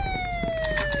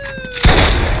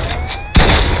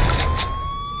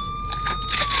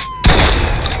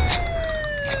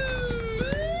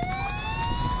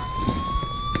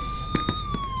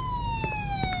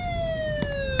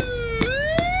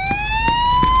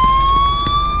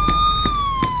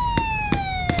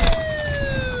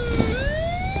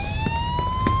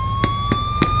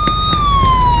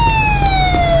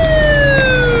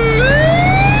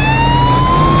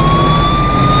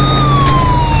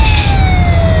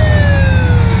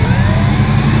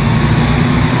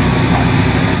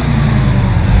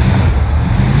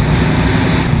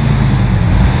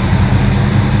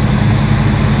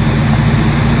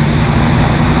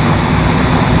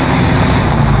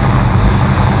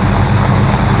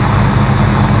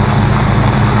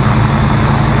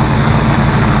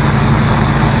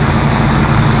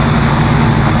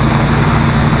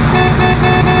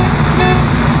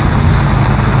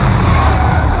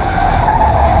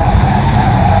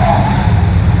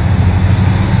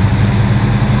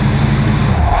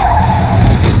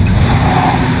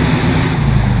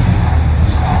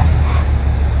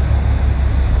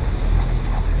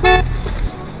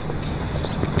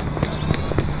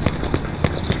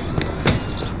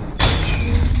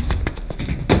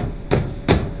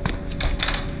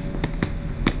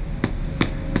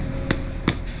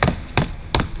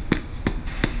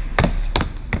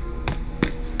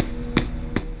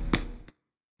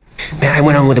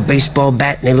 around with a baseball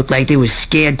bat and they looked like they was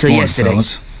scared till Morning, yesterday.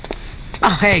 fellas.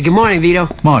 Oh, hey, good morning, Vito.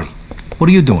 Marty, what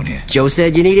are you doing here? Joe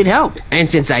said you needed help. And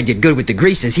since I did good with the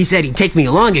greasers, he said he'd take me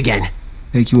along again.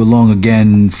 Take you along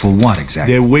again for what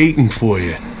exactly? They're waiting for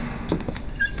you.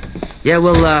 Yeah,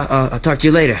 well, I'll talk to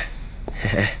you later.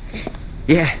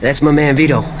 Yeah, that's my man,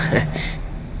 Vito.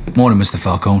 Morning, Mr.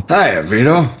 Falcone. Hiya,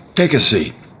 Vito. Take a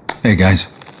seat. Hey,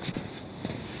 guys.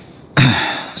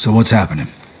 So what's happening?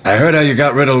 I heard how you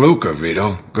got rid of Luca,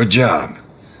 Vito. Good job.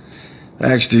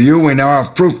 Thanks to you, we now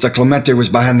have proof that Clemente was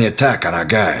behind the attack on our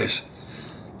guys.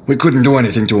 We couldn't do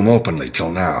anything to him openly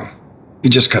till now. He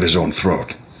just cut his own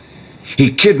throat.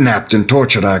 He kidnapped and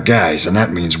tortured our guys, and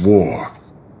that means war.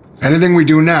 Anything we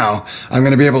do now, I'm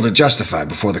going to be able to justify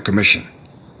before the commission.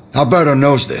 Alberto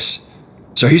knows this,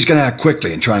 so he's going to act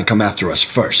quickly and try and come after us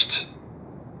first.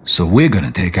 So we're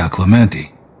gonna take out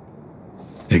Clemente.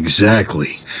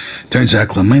 Exactly. Turns out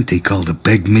Clemente called a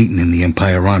big meeting in the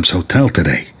Empire Arms Hotel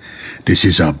today. This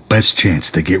is our best chance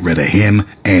to get rid of him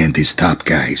and his top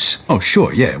guys. Oh,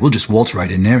 sure, yeah. We'll just waltz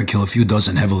right in there and kill a few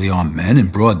dozen heavily armed men in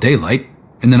broad daylight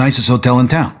in the nicest hotel in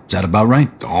town. Is that about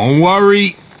right? Don't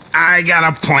worry. I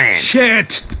got a plan.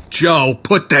 Shit! Joe,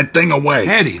 put that thing away.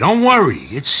 Eddie, don't worry.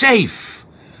 It's safe.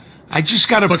 I just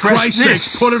gotta For press Christ's this.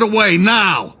 sake, put it away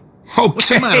now. What's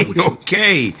the matter with you?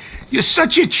 Okay. You're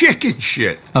such a chicken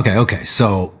shit. Okay,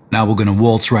 so now we're gonna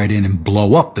waltz right in and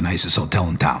blow up the nicest hotel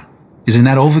in town. Isn't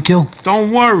that overkill?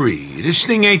 Don't worry. This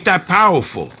thing ain't that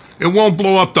powerful. It won't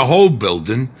blow up the whole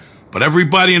building, but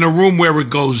everybody in the room where it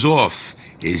goes off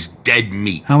is dead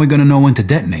meat. How are we gonna know when to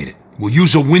detonate it? We'll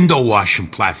use a window washing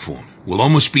platform. We'll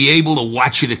almost be able to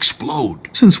watch it explode.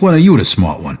 Since when are you the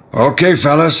smart one? Okay,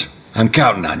 fellas. I'm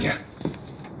counting on you.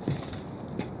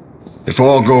 If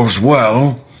all goes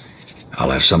well,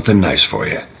 I'll have something nice for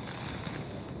you.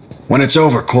 When it's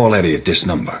over, call Eddie at this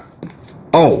number.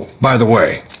 Oh, by the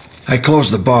way, I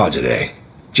closed the bar today,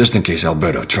 just in case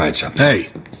Alberto tried something. Hey,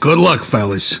 good luck,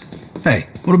 fellas. Hey,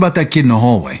 what about that kid in the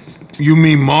hallway? You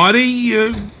mean Marty?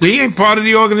 He ain't part of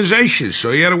the organization,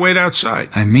 so he had to wait outside.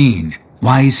 I mean,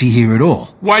 why is he here at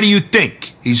all? Why do you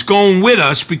think? He's going with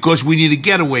us because we need a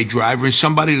getaway driver and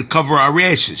somebody to cover our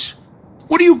asses.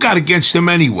 What do you got against him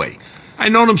anyway? I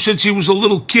known him since he was a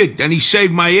little kid, and he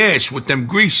saved my ass with them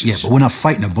greases. Yeah, but we're not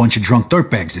fighting a bunch of drunk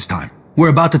dirtbags this time. We're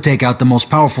about to take out the most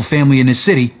powerful family in this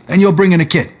city, and you're bringing a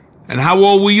kid. And how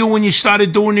old were you when you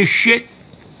started doing this shit?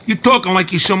 You're talking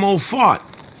like you're some old fart.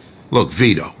 Look,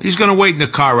 Vito, he's gonna wait in the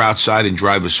car outside and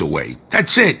drive us away.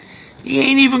 That's it. He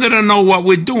ain't even gonna know what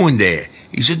we're doing there.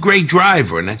 He's a great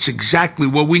driver, and that's exactly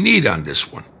what we need on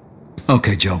this one.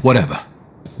 Okay, Joe, whatever.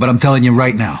 But I'm telling you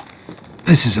right now,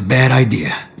 this is a bad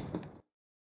idea.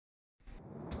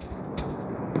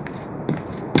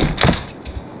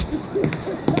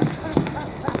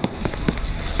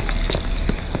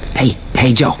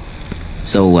 Hey, Joe.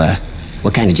 So,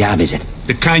 what kind of job is it?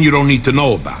 The kind you don't need to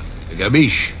know about.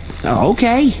 Gabish. Oh,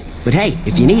 okay. But hey,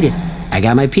 if you need it, I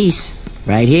got my piece.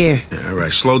 Right here. Yeah, all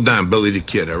right, slow down, Billy the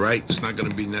Kid, all right? It's not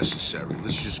gonna be necessary.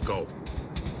 Let's just go.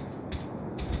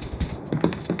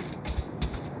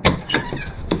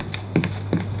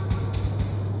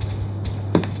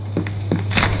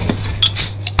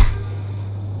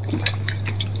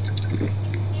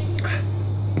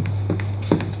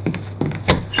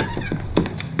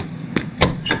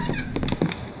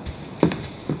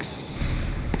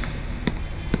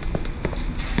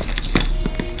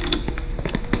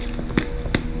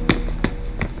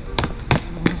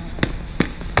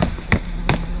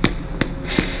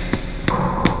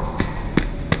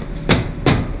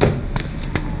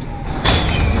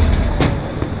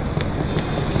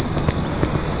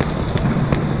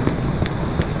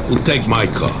 We'll take my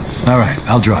car. All right,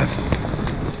 I'll drive.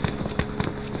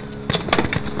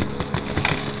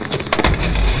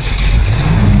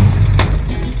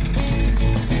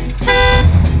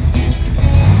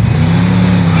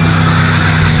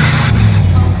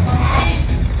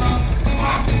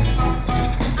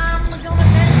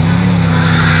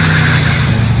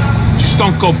 Just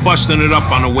don't go busting it up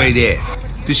on the way there.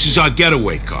 This is our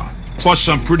getaway car. Plus,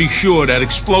 I'm pretty sure that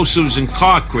explosives and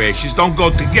car crashes don't go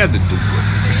together too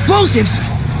good. Explosives?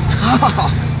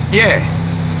 Yeah,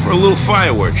 for a little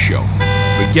fireworks show.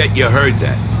 Forget you heard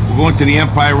that. We're going to the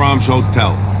Empire Arms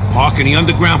Hotel. Park in the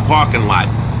underground parking lot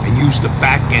and use the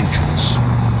back entrance.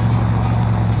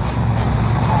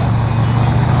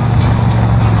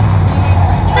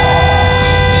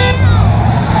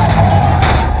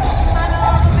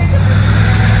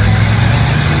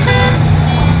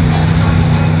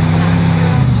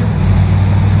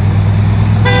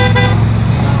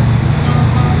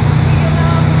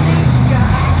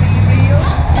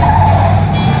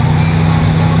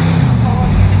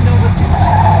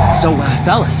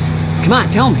 Fellas, come on,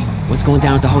 tell me. What's going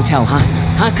down at the hotel, huh?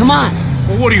 Huh, come on.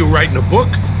 Well, what are you, writing a book?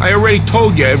 I already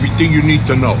told you everything you need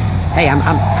to know. Hey,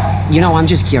 I'm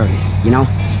just curious, you know?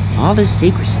 All this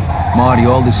secrecy. Marty,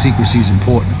 all this secrecy's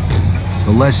important.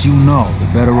 The less you know, the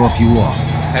better off you are.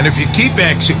 And if you keep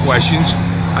asking questions,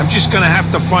 I'm just gonna have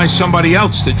to find somebody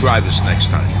else to drive us next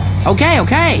time.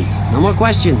 Okay. No more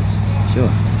questions. Sure,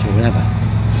 whatever.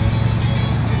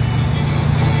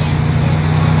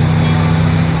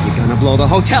 So you're gonna blow the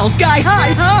hotel sky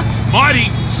high, huh? Marty!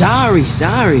 Sorry.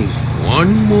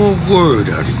 One more word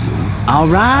out of you. All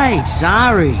right,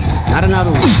 sorry. Not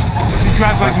another one. You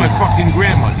drive like my fucking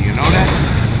grandma, do you know that?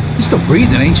 You're still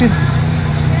breathing, ain't you?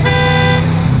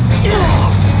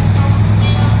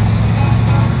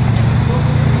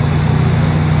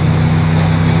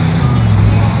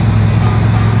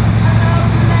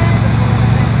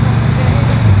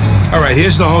 All right,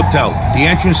 here's the hotel. The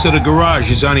entrance to the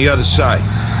garage is on the other side.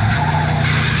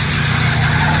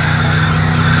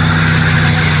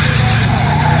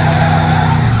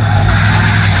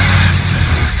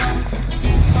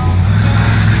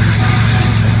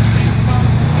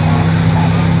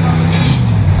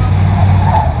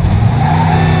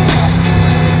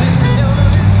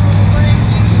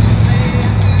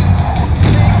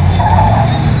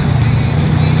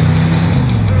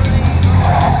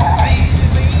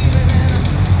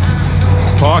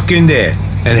 Park in there.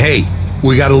 And hey,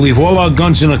 we gotta leave all our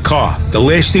guns in the car. The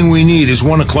last thing we need is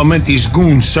one of Clemente's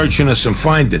goons searching us and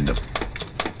finding them.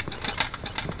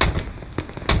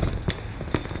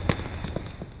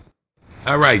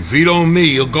 All right, Vito and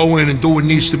me will go in and do what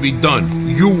needs to be done.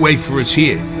 You wait for us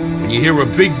here. When you hear a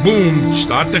big boom,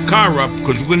 start the car up,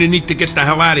 because we're gonna need to get the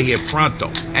hell out of here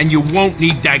pronto. And you won't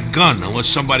need that gun unless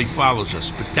somebody follows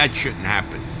us, but that shouldn't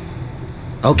happen.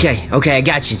 Okay, I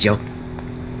got you, Joe.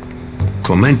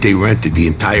 Clemente rented the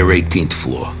entire 18th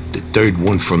floor, the third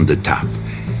one from the top.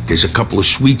 There's a couple of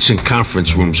suites and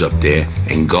conference rooms up there,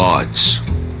 and guards.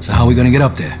 So how are we gonna get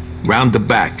up there? Round the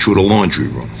back, through the laundry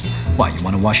room. What, you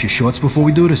wanna wash your shorts before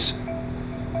we do this?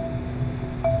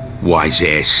 Wise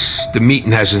ass. The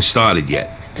meeting hasn't started yet.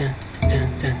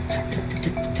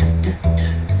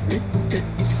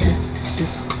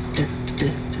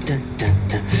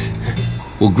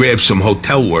 We'll grab some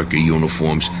hotel worker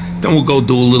uniforms, then we'll go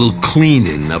do a little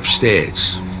cleaning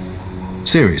upstairs.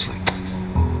 Seriously?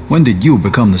 When did you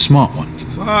become the smart one?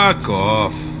 Fuck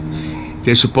off.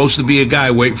 There's supposed to be a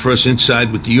guy waiting for us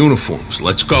inside with the uniforms.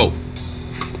 Let's go.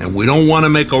 And we don't want to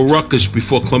make a ruckus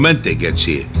before Clemente gets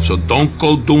here, so don't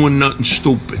go doing nothing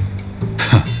stupid.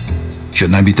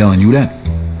 Shouldn't I be telling you that?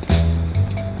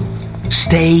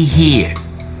 Stay here.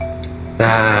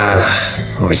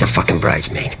 Always a fucking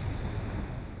bridesmaid.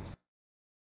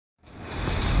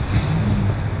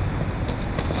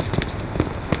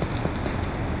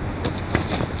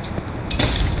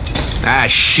 Ah,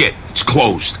 shit. It's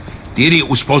closed. The idiot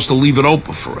was supposed to leave it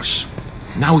open for us.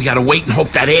 Now we gotta wait and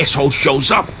hope that asshole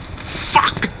shows up.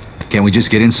 Fuck! Can't we just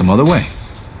get in some other way?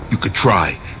 You could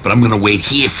try, but I'm gonna wait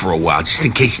here for a while, just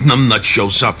in case numbnut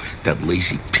shows up. That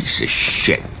lazy piece of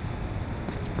shit.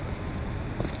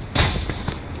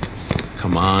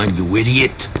 Come on, you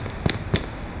idiot.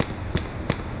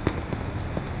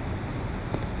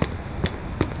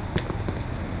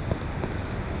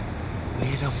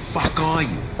 Where the fuck are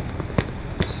you?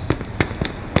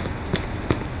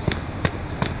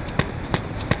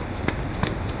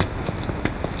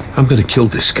 I'm gonna kill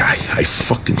this guy, I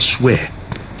fucking swear.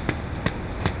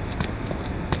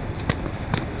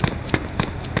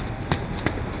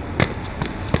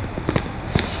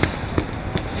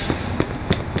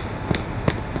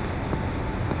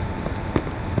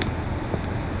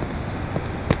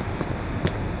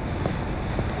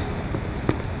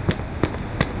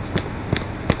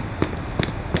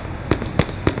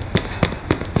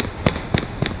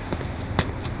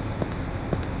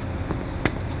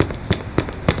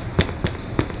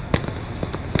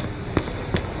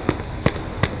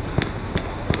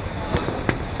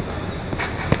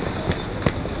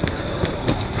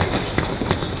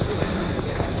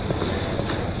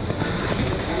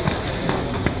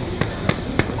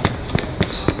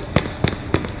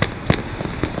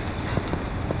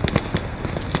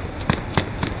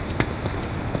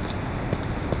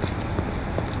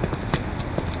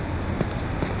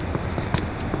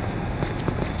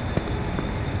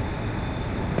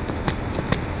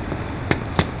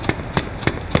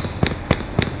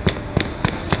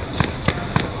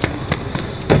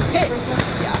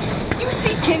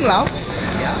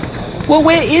 Well,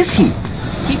 where is he?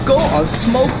 He go on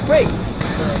smoke break.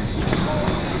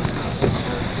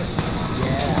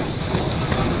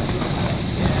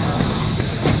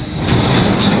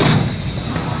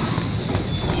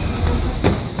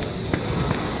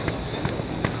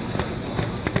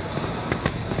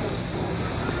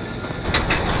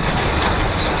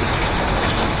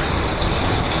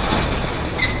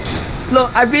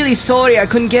 Look, I'm really sorry I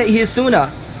couldn't get here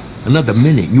sooner. Another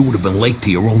minute, you would have been late to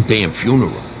your own damn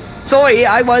funeral. Sorry,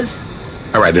 I was...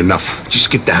 All right, enough. Just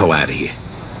get the hell out of here.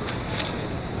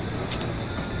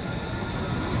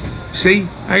 See?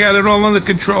 I got it all under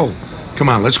control. Come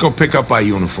on, let's go pick up our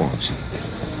uniforms.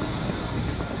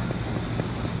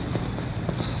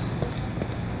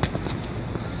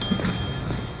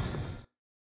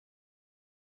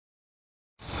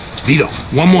 Vito,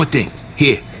 one more thing.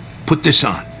 Here, put this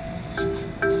on.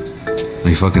 Are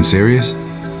you fucking serious?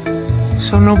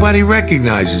 So nobody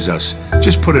recognizes us.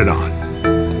 Just put it on.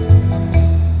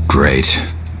 Great.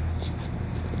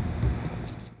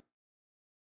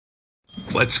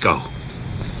 Let's go.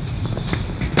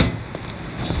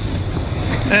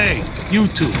 Hey, you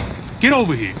two, get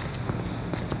over here.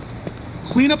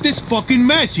 Clean up this fucking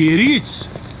mess, you idiots.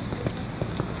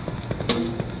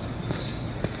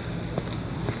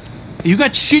 You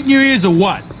got shit in your ears or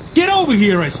what? Get over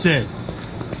here, I said.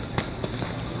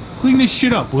 Clean this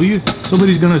shit up, will you?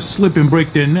 Somebody's gonna slip and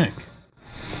break their neck.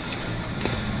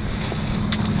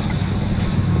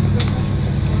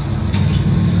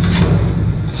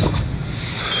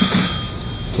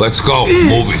 Let's go.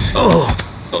 Move it.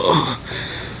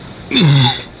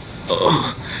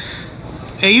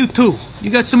 Hey, you two. You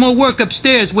got some more work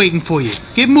upstairs waiting for you.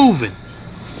 Get moving.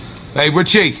 Hey,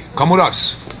 Richie, come with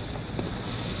us.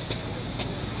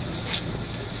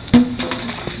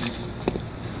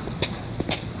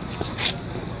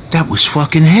 That was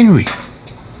fucking Henry.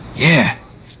 Yeah.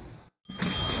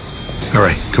 All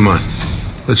right, come on.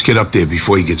 Let's get up there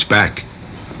before he gets back.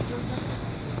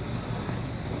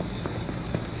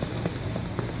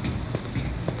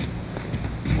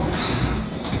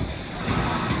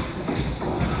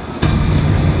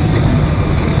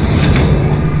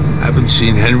 Haven't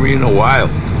seen Henry in a while.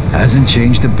 Hasn't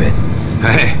changed a bit.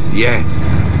 Yeah.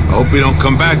 I hope he don't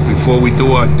come back before we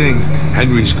do our thing.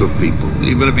 Henry's good people,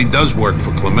 even if he does work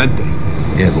for Clemente.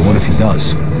 Yeah, but what if he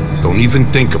does? Don't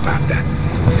even think about that.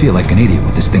 I feel like an idiot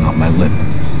with this thing up my lip.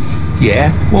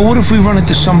 Yeah? Well, what if we run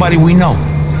into somebody we know?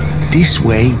 This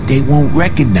way, they won't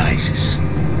recognize us.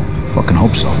 Fucking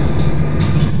hope so.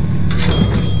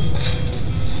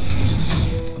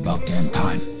 About damn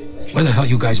time. Where the hell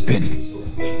you guys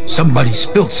been? Somebody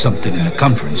spilled something in the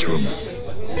conference room.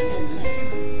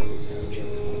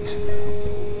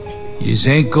 Yous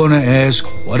ain't gonna ask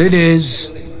what it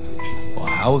is or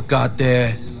how it got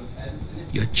there.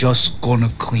 You're just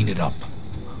gonna clean it up.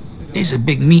 There's a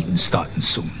big meeting starting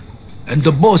soon, and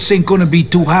the boss ain't gonna be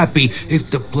too happy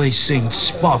if the place ain't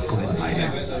sparkling by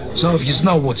then. So if you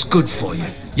know what's good for you,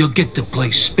 you'll get the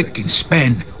place spick and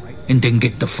span, and then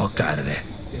get the fuck out of there.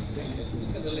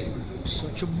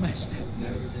 Such a mess.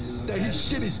 That he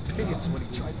shit his pants when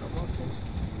he tried to run.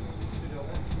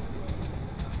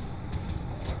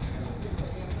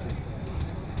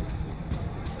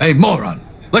 Hey, moron,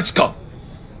 let's go.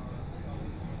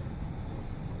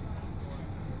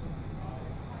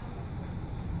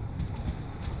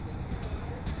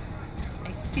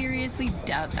 I seriously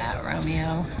doubt that,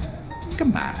 Romeo.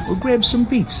 Come on, we'll grab some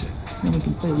pizza. Then we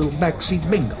can play a little backseat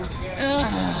bingo.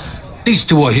 Ugh. These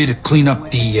two are here to clean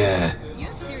up the,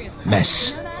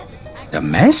 mess. The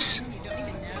mess?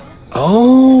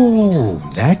 Oh,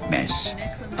 that mess.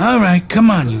 All right,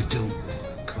 come on, you two.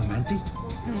 Clemente?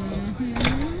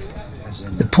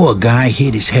 The poor guy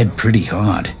hit his head pretty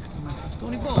hard.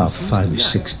 About 5 or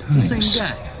 6 times.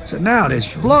 So now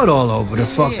there's blood all over the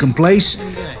fucking place.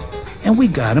 And we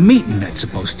got a meeting that's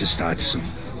supposed to start soon.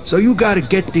 So you gotta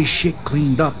get this shit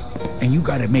cleaned up. And you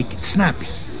gotta make it snappy.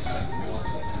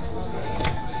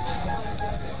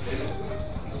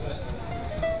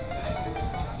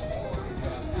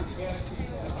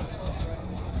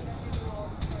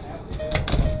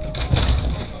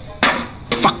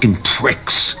 Fucking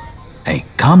pricks. Hey,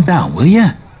 calm down, will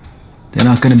ya? They're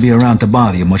not gonna be around to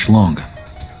bother you much longer.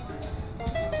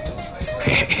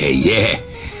 Hey, yeah.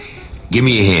 Give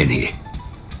me a hand here.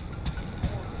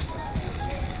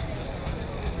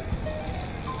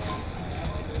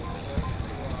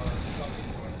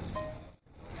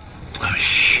 Oh,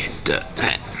 shit.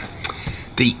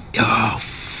 Oh,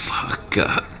 fuck.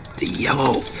 The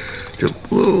yellow, the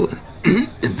blue,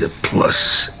 and the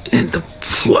plus, and the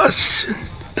plus,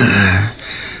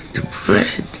 the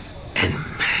red, and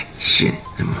matching,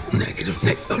 the negative,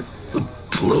 the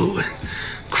blue, and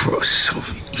cross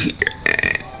over here.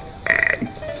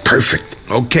 Perfect.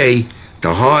 Okay,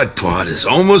 the hard part is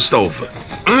almost over.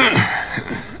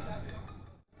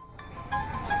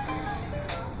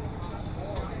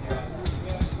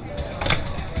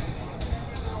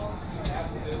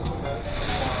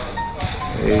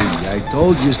 Hey, I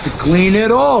told you to clean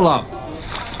it all up.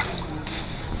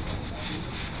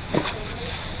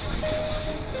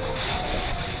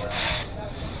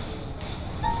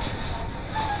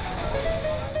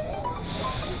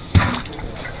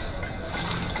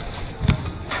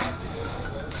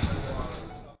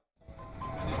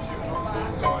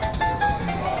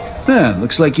 Yeah,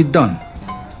 looks like you're done.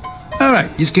 All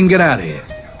right, you can get out of here.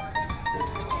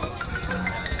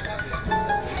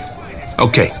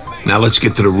 Okay, now let's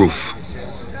get to the roof.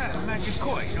 Magic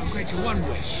coin, I'll grant you one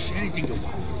wish, anything you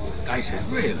want. Guy said,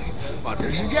 really?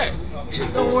 Bartender says, yeah. He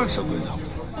said, don't work so good though.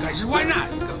 Guy says, why not?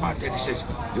 The bartender says,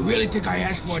 you really think I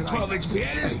asked for a 12-inch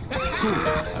pianist? Cool.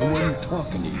 I wasn't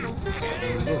talking to you.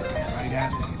 You're looking right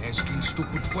at me and asking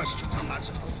stupid questions. I'm not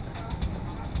supposed to.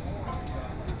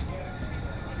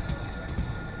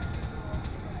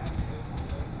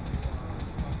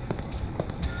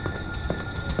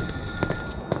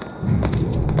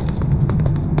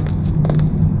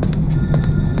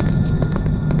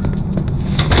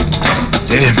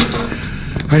 Damn,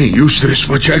 I ain't used to this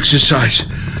much exercise.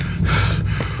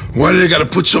 Why do they gotta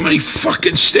put so many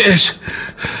fucking stairs?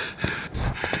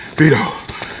 Vito,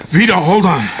 hold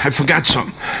on. I forgot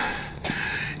something.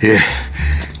 Yeah,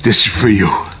 this is for you.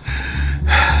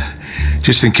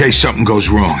 Just in case something goes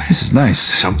wrong. This is nice.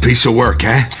 Some piece of work,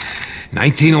 huh?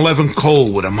 1911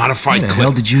 Colt with a modified clip. How the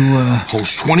hell did you,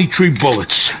 Holds 23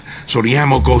 bullets, so the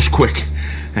ammo goes quick.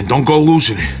 And don't go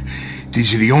losing it.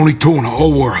 These are the only two in the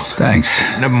whole world. Thanks.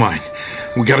 Never mind.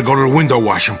 We gotta go to the window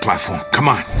washing platform. Come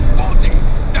on.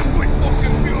 That was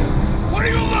fucking beautiful. What are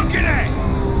you looking at?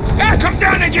 Ah, come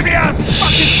down and give me a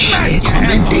fucking smack. Come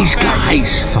in, these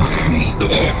guys. Fuck me.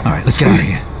 All right, let's get out of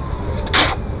here.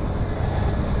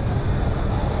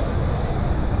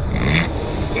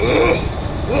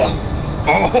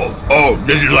 Oh,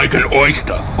 this is like an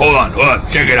oyster. Hold on,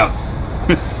 check it out.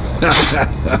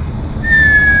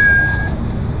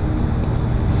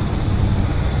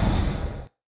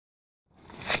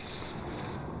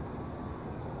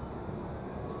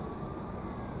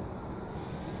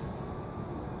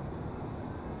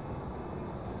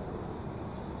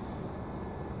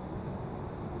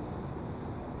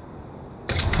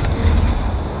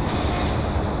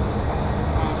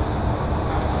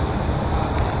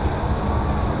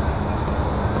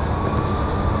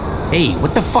 Hey,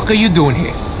 what the fuck are you doing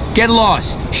here? Get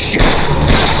lost. Shit.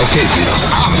 Okay, Vito.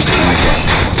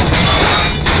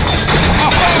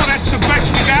 Oh, that's the best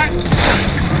you got?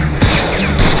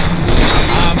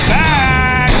 I'm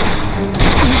back!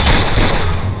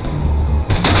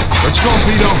 Let's go,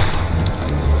 Vito.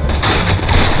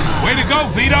 Way to go,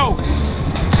 Vito!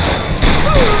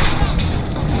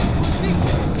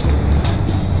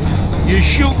 You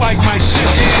shoot like my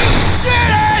sister. Shit,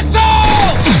 asshole!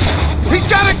 He's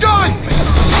got a gun!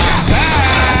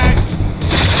 Back!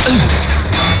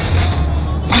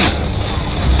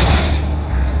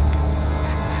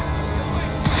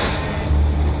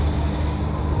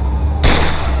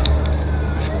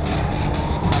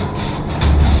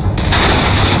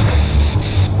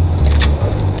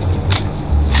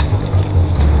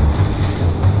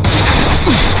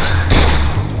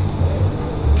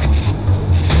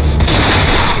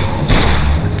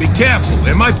 Be careful,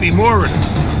 there might be more of them.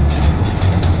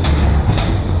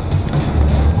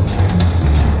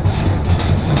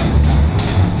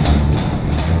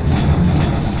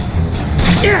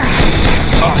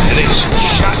 Oh, it is.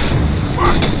 Shot.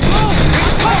 Fuck.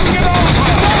 Get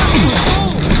over!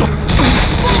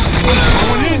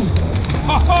 Going in.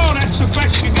 Oh, that's the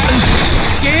best you got.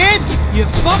 Scared? You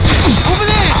fucking over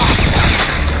there!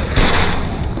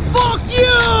 Fuck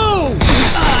you!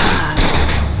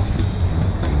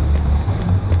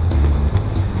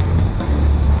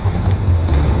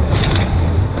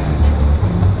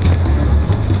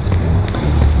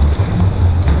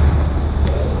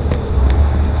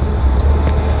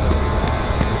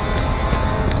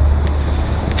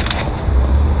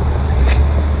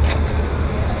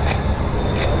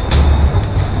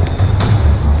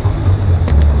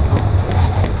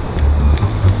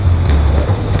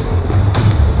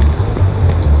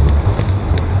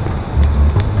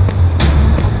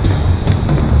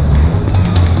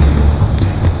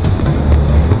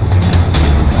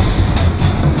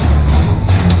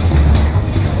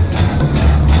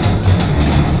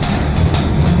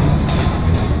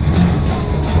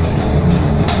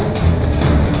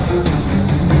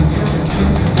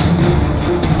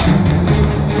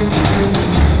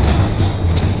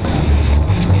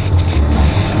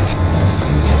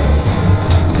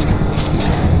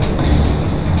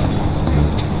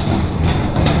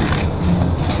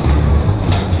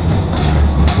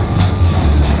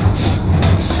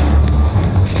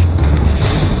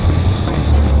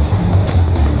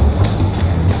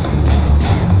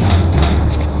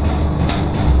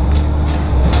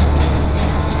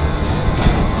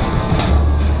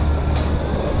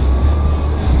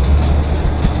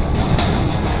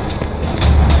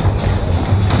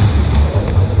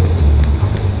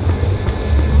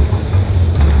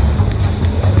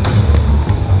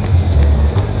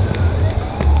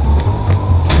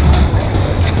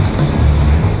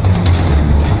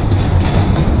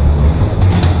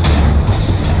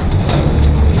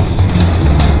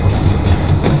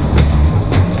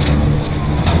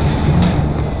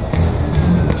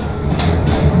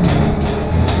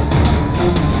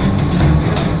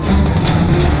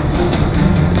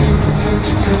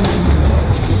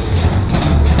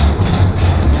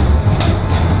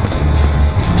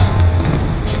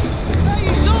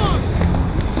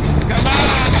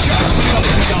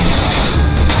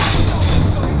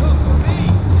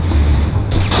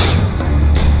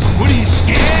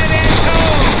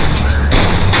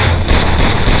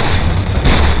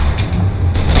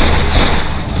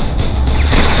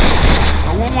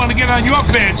 want to get on your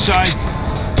bad side.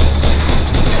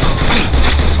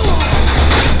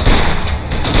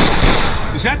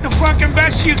 Is that the fucking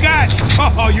best you got?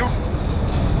 Oh, you're...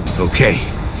 Okay,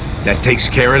 that takes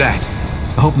care of that.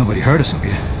 I hope nobody heard us up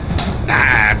here.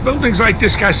 Nah, buildings like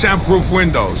this got soundproof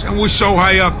windows, and we're so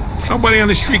high up, nobody on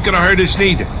the street could have heard us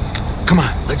neither. Come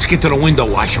on, let's get to the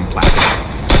window washing platform.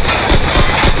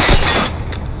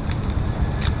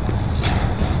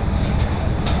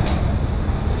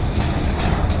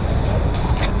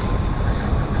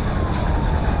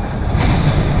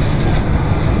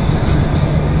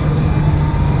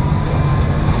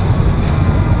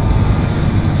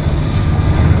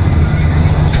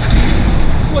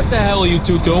 What the hell are you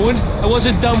two doing? I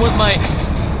wasn't done with my...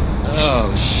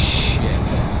 Oh, shit.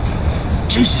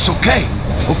 Jesus, okay.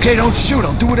 Okay, don't shoot.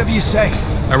 I'll do whatever you say.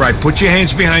 All right, put your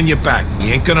hands behind your back.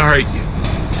 He ain't gonna hurt you.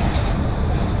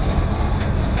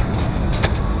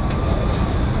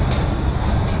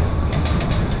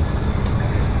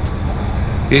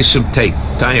 Here's some tape.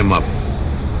 Tie him up.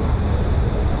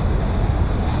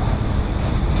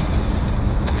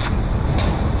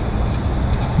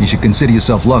 You should consider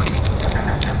yourself lucky.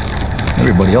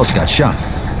 Everybody else got shot.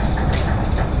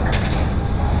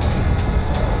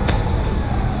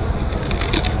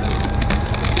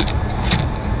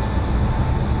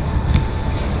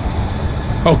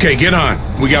 Okay, get on.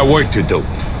 We got work to do.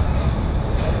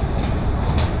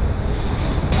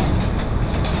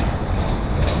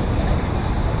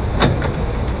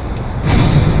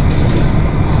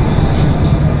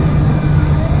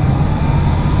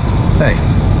 Hey,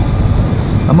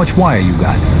 how much wire you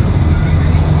got?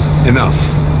 Enough.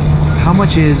 How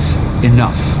much is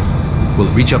enough? Will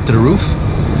it reach up to the roof?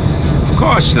 Of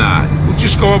course not. We'll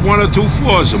just go up 1 or 2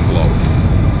 floors and blow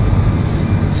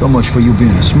it. So much for you being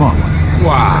a smart one.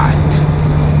 What?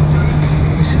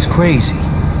 This is crazy.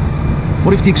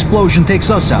 What if the explosion takes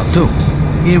us out, too?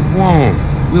 It won't.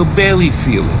 We'll barely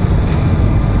feel it.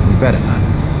 We better not.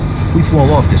 If we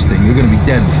fall off this thing, you're gonna be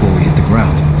dead before we hit the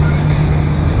ground.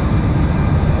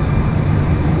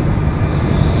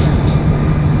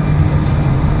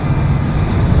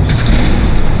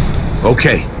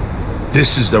 Okay,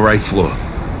 this is the right floor.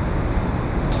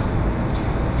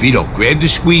 Vito, grab the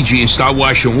squeegee and start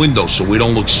washing windows so we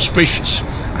don't look suspicious.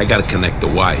 I gotta connect the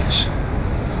wires.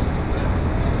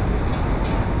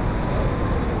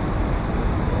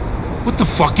 What the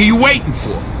fuck are you waiting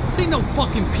for? This ain't no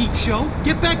fucking peep show.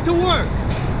 Get back to work.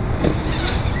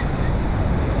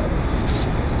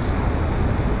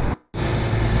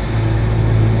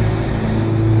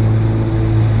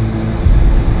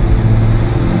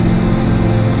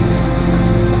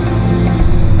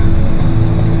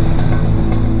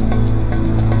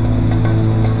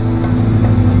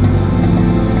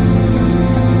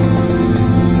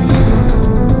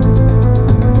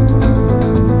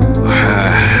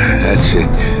 That's it.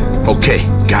 Okay,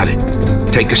 got it.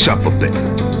 Take us up a bit.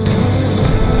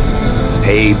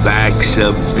 Payback's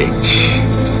a bitch.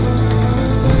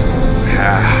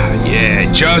 Ah,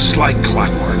 yeah, just like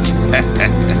clockwork.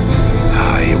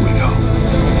 Ah, here we go.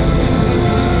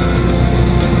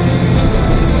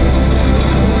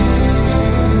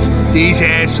 These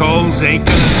assholes ain't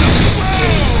gonna...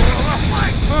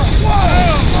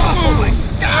 Oh my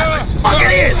God! Fuck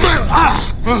it in!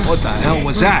 What the hell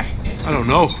was that? I don't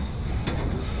know.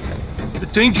 The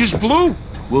thing just blew.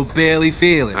 We'll barely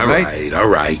feel it, right? All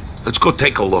right. Let's go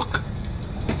take a look.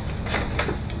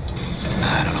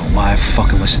 I don't know why I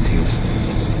fucking listen to you.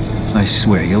 I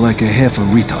swear, you're like a half a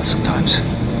retard sometimes.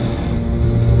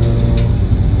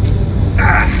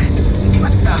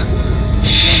 What the?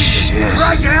 Shit.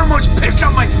 Christ, I almost pissed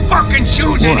on my fucking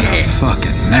shoes in What here. a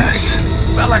fucking mess.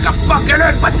 Felt like a fucking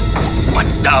earthquake. What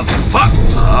the fuck?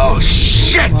 Oh,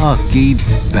 shit! Lucky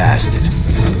bastard.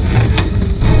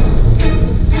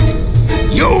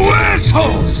 You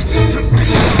assholes!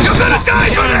 You're gonna die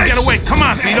for this! Get away! Come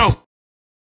on, Vito!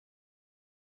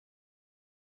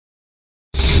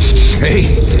 Hey,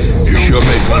 you sure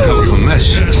made one hell of a mess.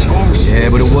 Yeah,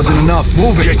 but it wasn't enough.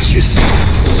 Move it!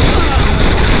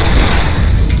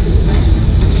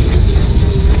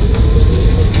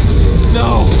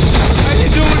 No! I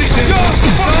didn't do anything! Yo,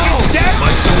 fucking dad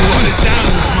must have watered down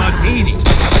his martini.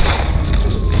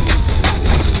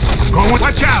 Go,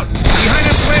 watch out! Behind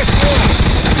that glass wall!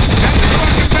 That's the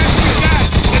fucking best you got!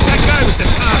 Get that guy with the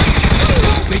top!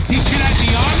 They teach you that in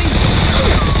the army?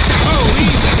 Oh,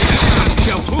 easy!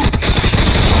 Shell food!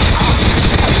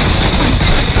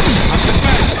 I'm the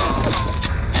best!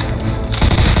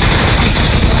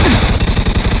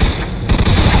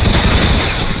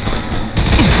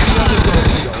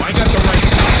 I got the right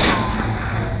side.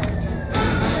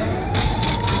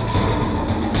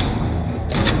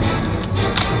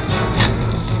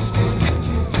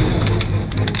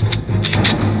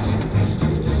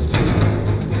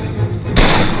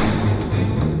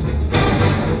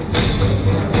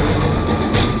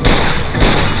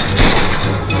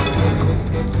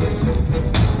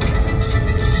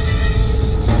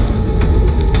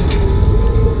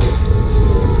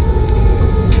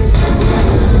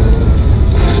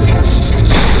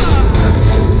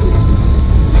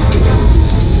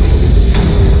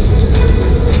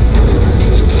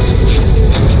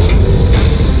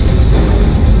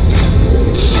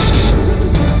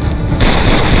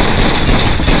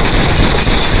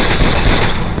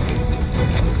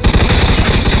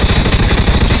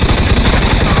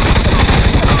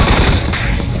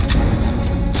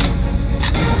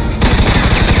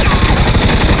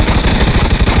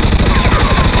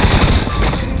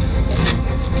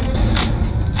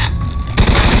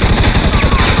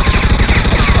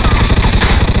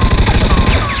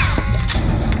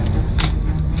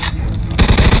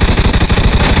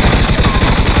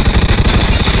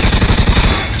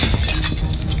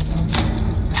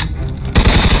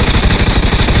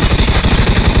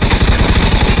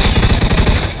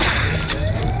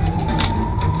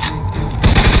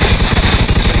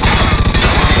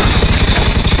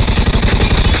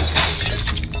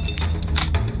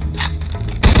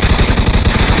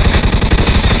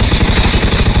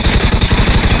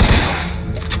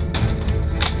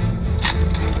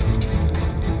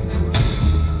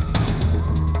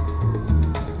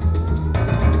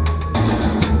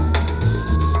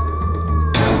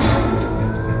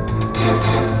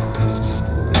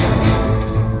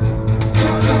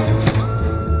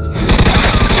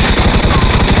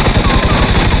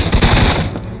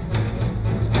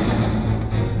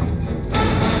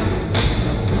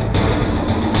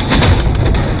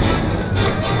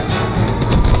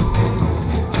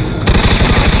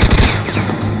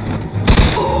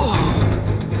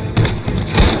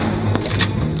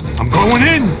 Going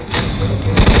in.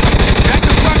 That's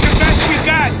the fucking best you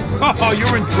got. Oh,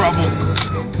 you're in trouble.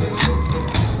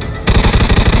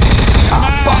 Oh,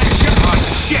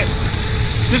 shit.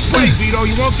 This way, Vito.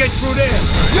 You won't get through there.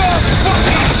 You're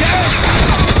fucking dead.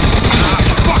 Ah,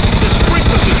 fuck. The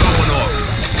sprinklers are going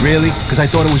off. Really? Because I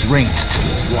thought it was raining.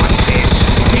 Watch this.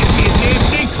 Can't see a damn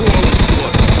thing through all this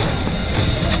water.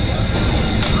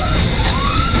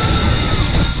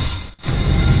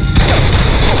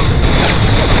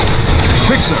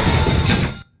 Quick, sir.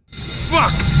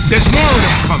 Fuck! There's more of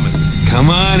them coming. Come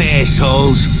on,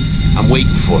 assholes. I'm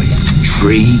waiting for you.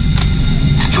 3,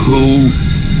 2...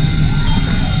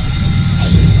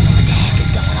 What the heck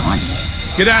is going on here?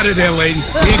 Get out of there, lady.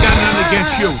 We ain't got nothing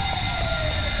against you.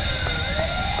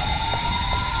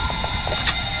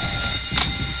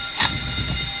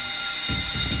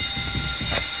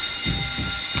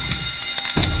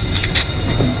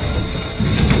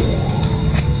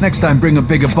 Next time, bring a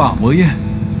bigger bomb, will you?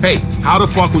 Hey, how the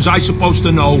fuck was I supposed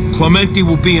to know Clemente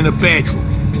will be in a bedroom?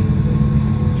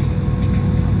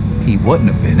 He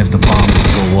wouldn't have been if the bomb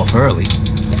would go off early.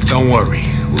 Don't worry,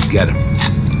 we'll get him.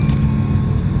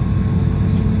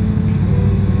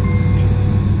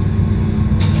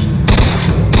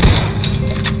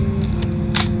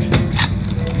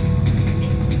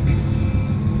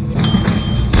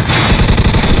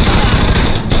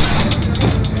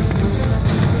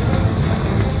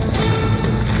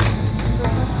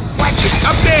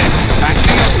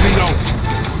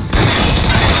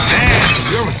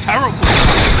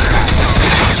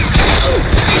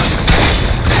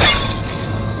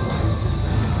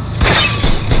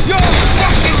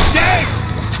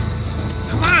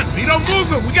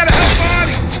 We gotta help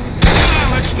Marty! Come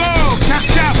on, let's go!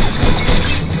 Catch up!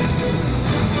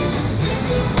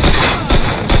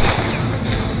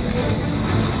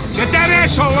 Get that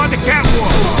asshole on the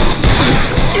catwalk!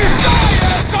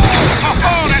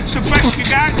 Oh, that's the best you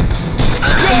got?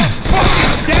 You're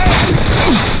fucking dead!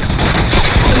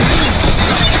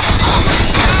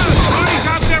 Marty's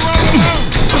out there all alone!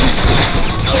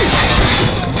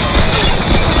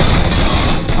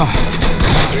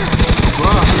 Marty's out there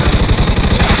all alone!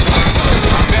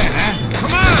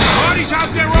 Come on! Marty's out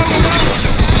there all alone!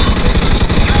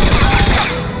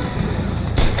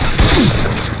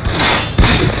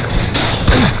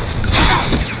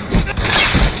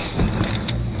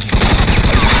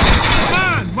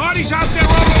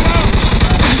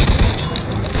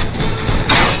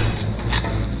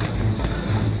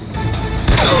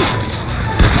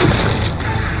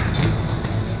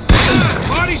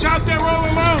 Marty's out there all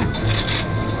alone!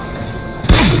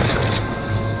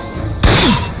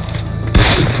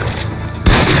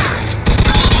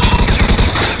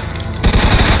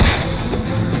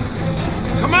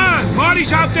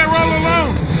 Marty's out there all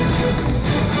alone!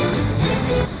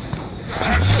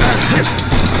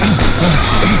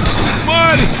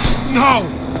 Marty! No!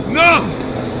 No!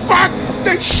 Fuck!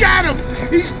 They shot him!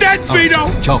 He's dead, Vito!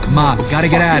 Joe, come on. We gotta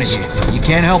get out of here. You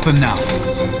can't help him now.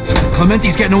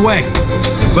 Clemente's getting away.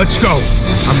 Let's go.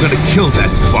 I'm gonna kill that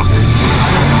fucker.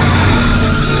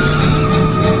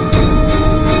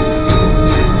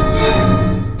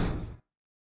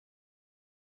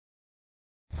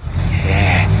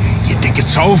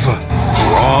 It's over.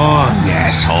 Wrong,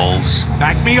 assholes.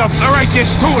 Back me up. All right,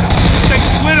 there's two of them. They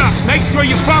split up. Make sure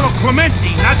you follow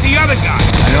Clemente, not the other guy.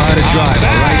 I know how to drive,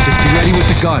 all right? Just be ready with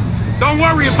the gun. Don't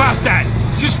worry about that.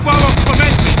 Just follow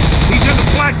Clemente. He's in the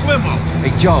black limo.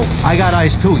 Hey, Joe, I got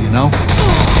eyes too, you know?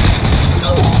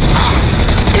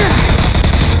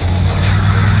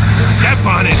 Step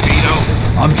on it, Vito.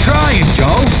 I'm trying,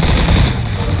 Joe.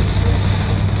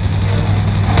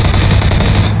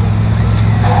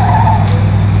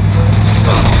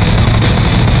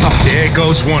 There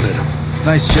goes one of them.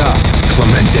 Nice job.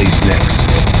 Clemente's next.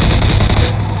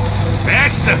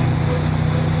 Faster!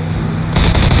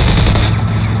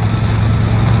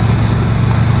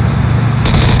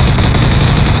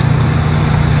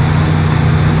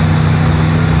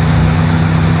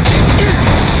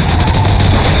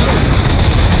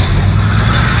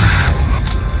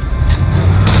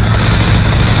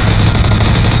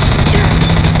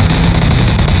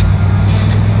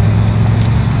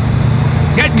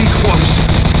 Get me closer.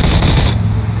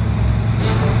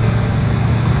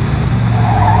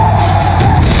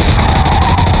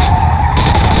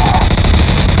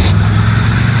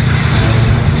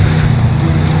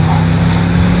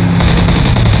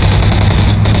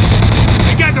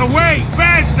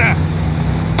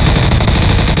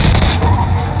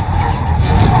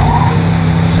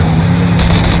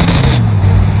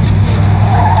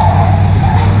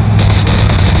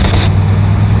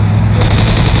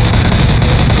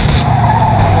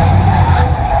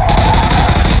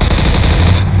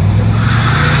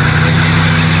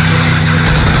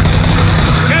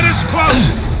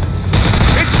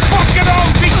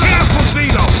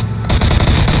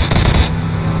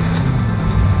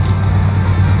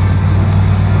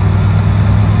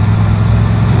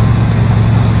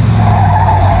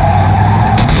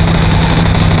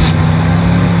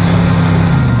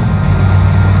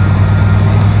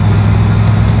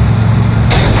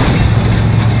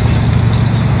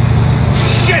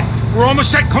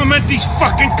 almost at Clemente's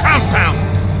fucking compound.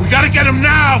 We gotta get him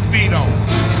now, Vito.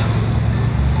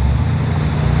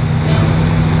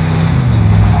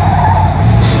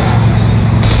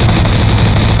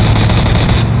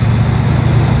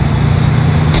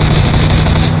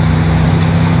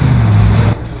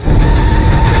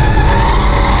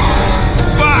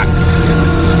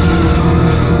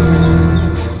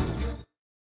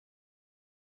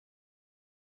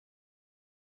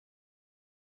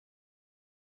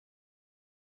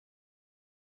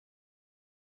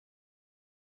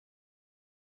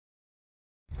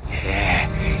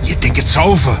 You think it's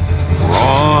over?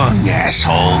 Wrong,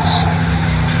 assholes.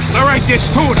 All right, there's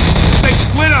two of them. They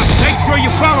split up. Make sure you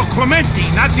follow Clemente,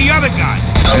 not the other guy.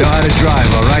 I know how to drive,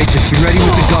 all right? Just be ready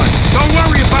with the gun. Don't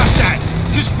worry about that.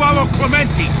 Just follow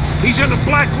Clemente. He's in a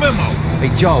black limo.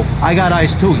 Hey, Joe, I got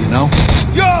eyes too, you know?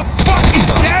 You're fucking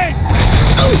dead!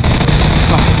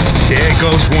 There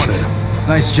goes one of them.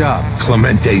 Nice job.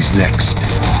 Clemente's next.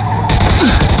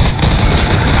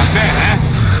 Not bad, huh?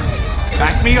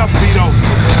 Back me up, Vito.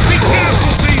 Be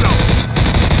careful, Vito!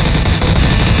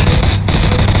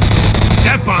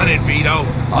 Step on it, Vito.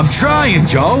 I'm trying,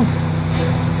 Joe.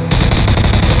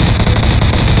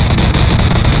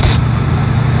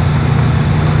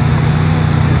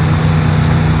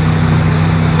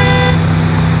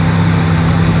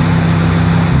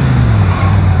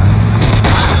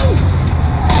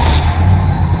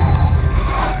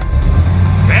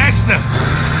 Faster!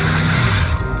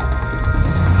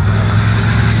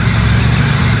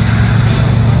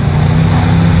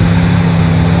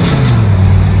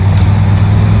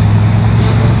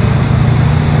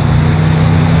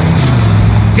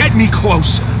 Get me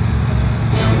closer.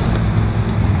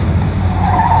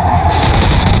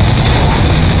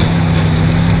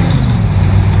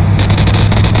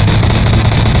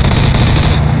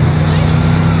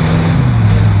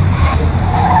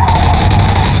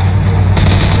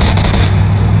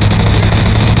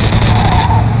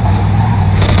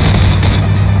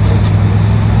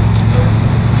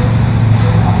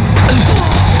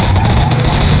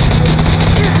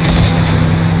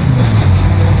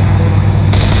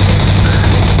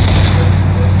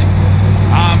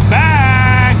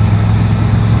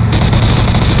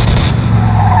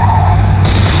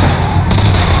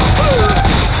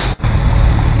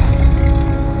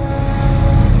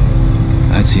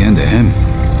 That's the end of him.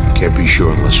 Can't be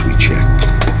sure unless we check.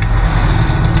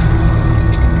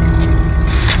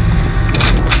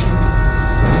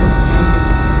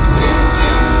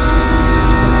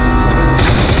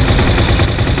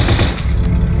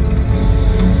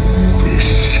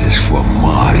 This is for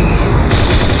Marty.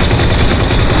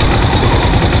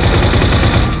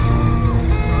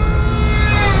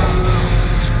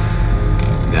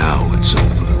 Now it's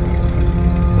over.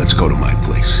 Let's go to my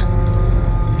place.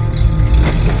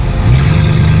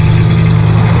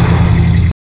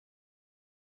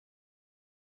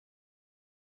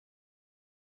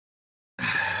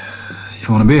 You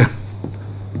want a beer?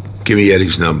 Give me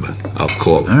Eddie's number. I'll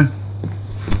call him. All right.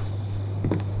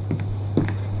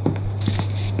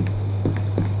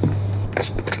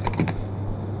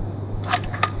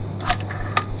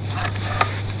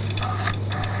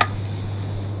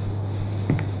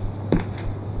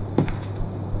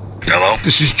 Hello?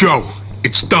 This is Joe.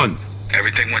 It's done.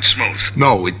 Everything went smooth.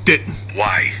 No, it didn't.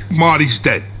 Why? Marty's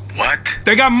dead. What?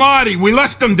 They got Marty. We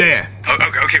left him there.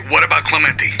 Okay, what about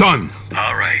Clemente? Done.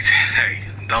 All right. Hey,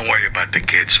 don't worry about the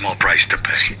kid. Small price to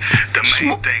pay. The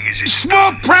main thing is it's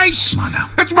small price? Come on now.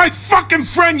 That's my fucking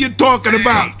friend you're talking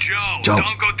about. Joe, Joe,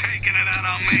 don't go taking it out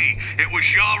on me. It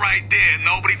was your right there.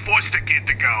 Nobody forced the kid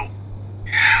to go.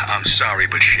 I'm sorry,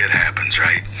 but shit happens,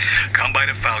 right? Come by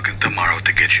the Falcon tomorrow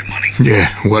to get your money.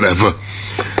 Yeah, whatever.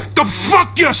 The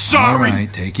fuck you're sorry? All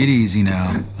right, take it easy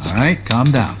now. All right,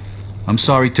 calm down. I'm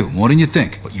sorry too, more than you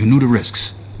think, but you knew the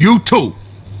risks. You too.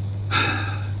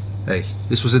 Hey,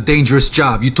 this was a dangerous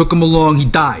job. You took him along, he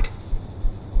died.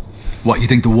 What, you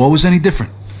think the war was any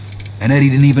different? And Eddie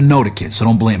didn't even know the kid, so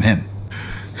don't blame him.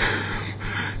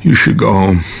 You should go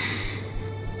home.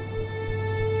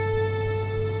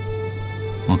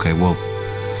 Okay, well,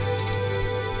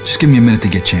 just give me a minute to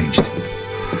get changed.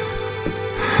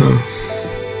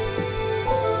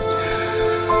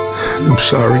 I'm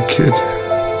sorry, kid.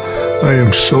 I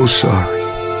am so sorry.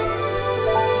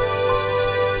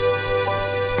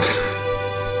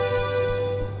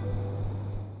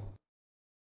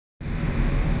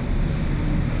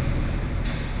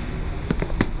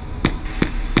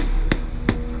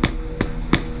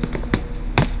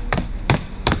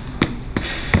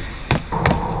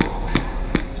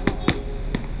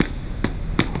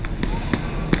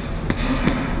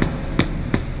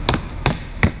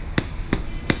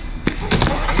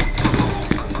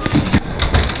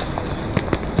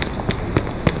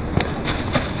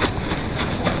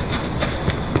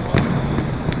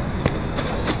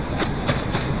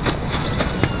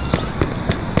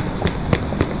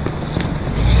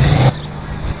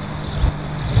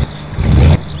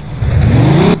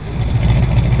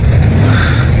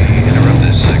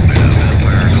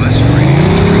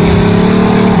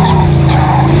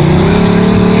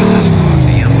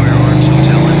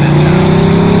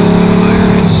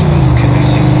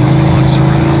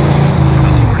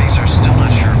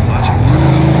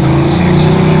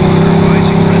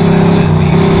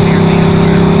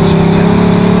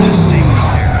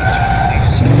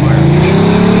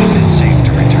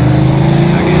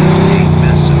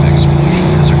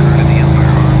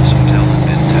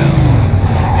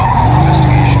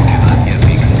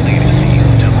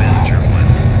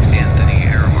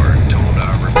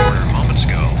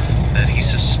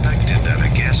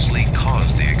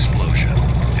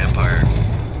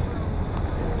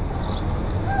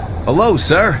 Hello,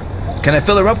 sir. Can I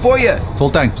fill her up for you? Full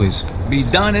tank, please. Be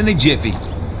done in a jiffy.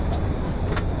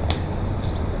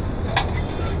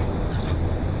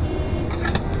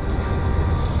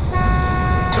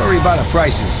 Sorry about the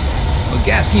prices, but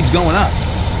gas keeps going up.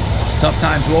 It's tough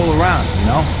times roll around, you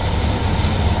know?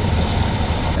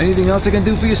 Anything else I can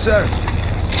do for you, sir?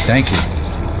 Thank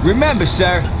you. Remember,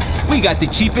 sir, we got the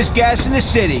cheapest gas in the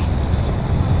city.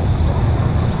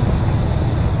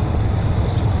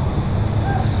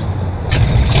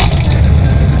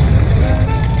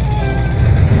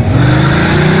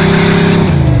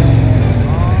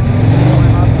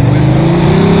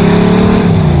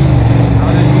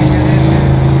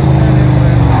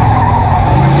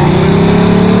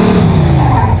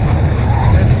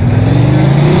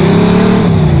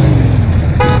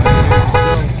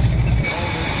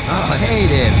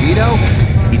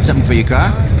 Something for your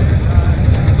car?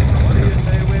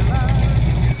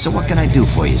 So what can I do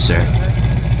for you, sir?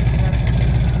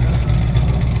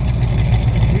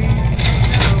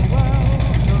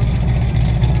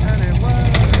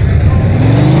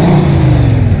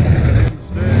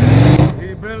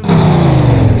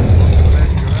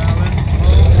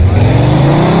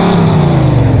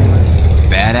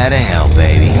 Bat out of hell,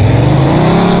 baby.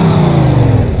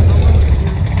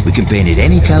 We can paint it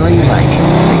any color you like.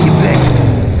 Take your pick.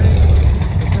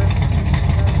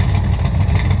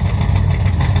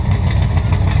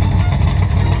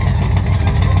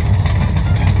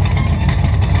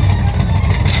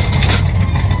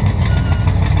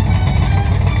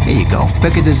 Here you go.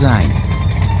 Pick a design.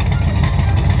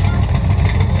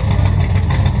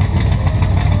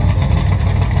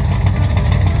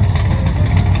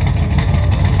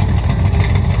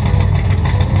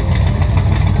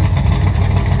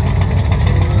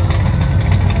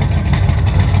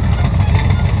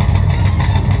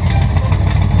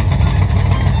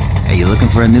 Hey, you looking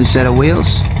for a new set of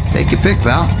wheels? Take your pick,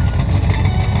 pal.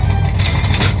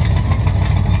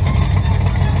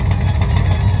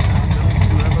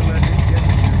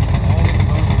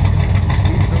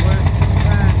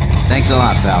 Thanks a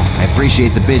lot, pal. I appreciate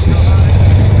the business.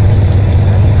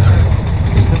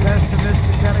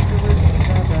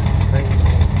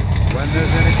 When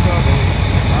there's any trouble,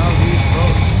 how he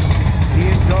floats. He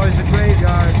enjoys the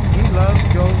graveyard. He loves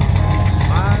ghosts.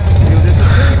 Smile, you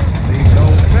disappear. Leave no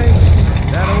trace.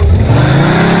 That old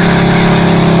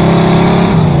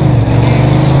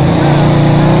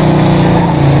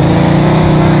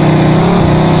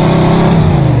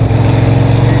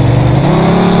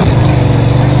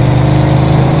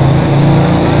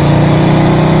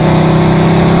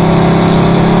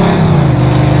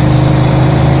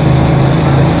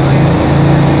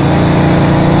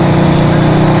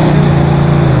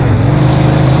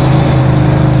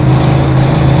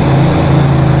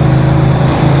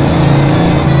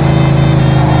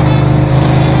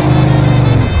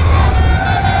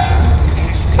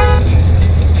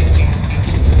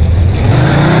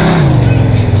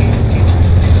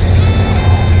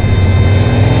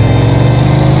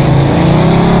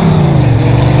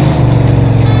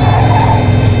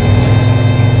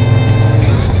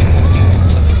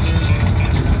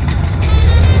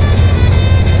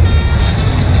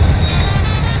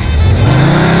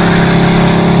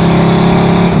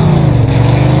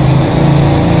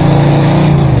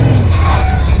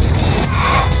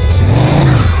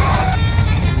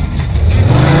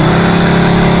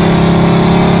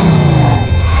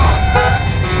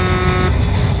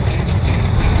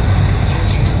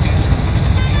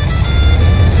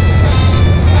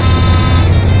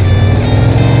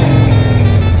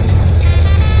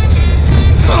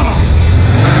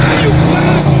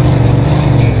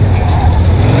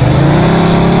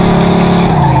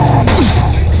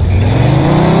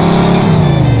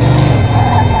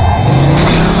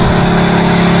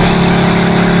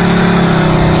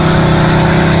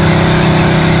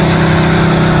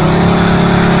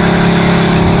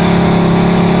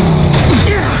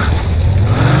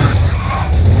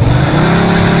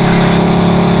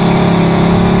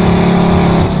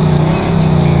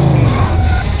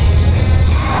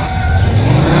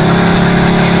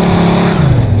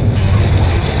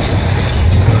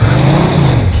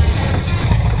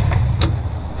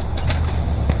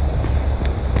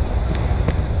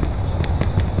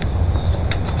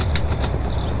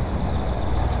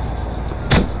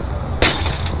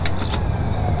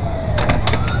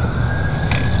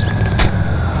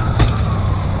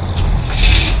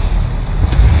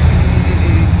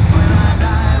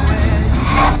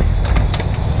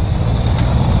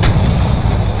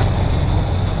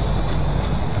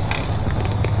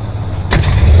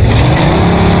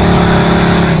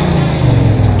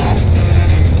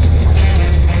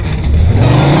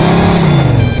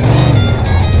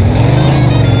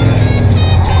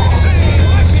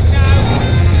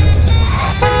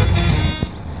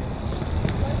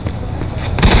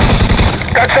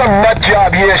got some nut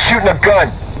job here shooting a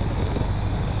gun.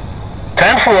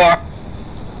 10-4.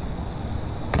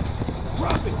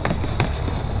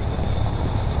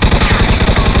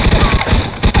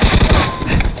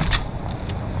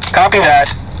 Copy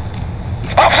that.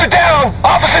 Officer down!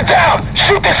 Officer down!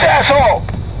 Shoot this asshole!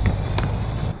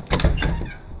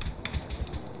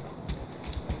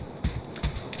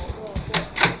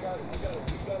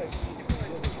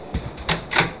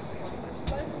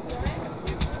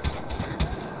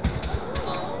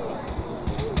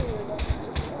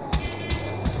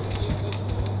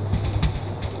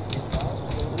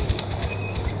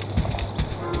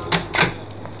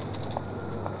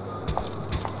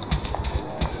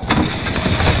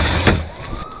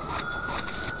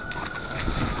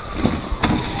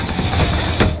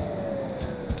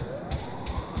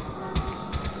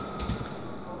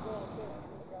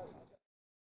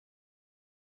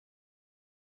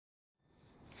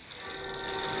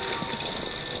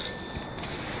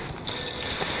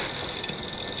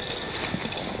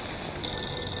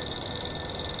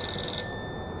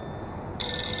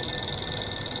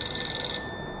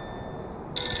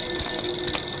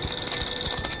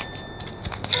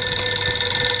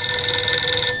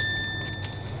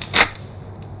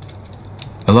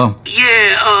 Hello?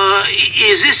 Yeah,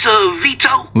 is this,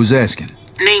 Vito? Who's asking?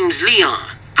 Name's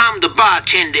Leon. I'm the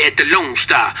bartender at the Lone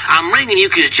Star. I'm ringing you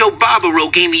because Joe Barbaro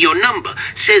gave me your number.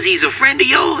 Says he's a friend of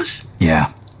yours.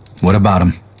 Yeah. What about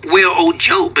him? Well, old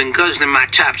Joe been guzzling my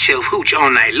top shelf hooch all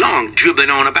night long, dribbling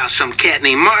on about some cat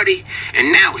named Marty,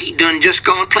 and now he done just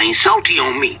gone plain salty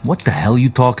on me. What the hell you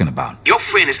talking about? Your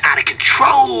friend is out of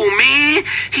control, man.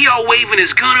 He all waving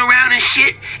his gun around and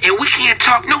shit, and we can't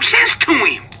talk no sense to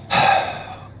him.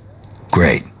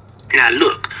 Great. Now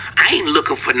look, I ain't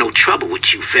looking for no trouble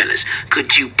with you fellas.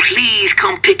 Could you please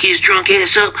come pick his drunk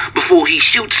ass up before he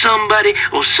shoots somebody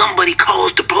or somebody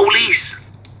calls the police?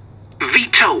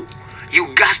 Vito,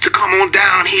 you got to come on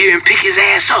down here and pick his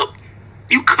ass up.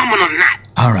 You coming or not?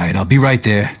 All right, I'll be right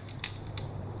there.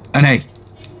 And hey,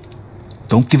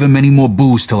 don't give him any more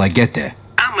booze till I get there.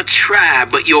 I'ma try,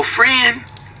 but your friend,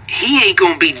 he ain't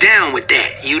gonna be down with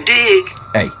that. You dig?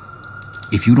 Hey,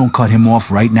 if you don't cut him off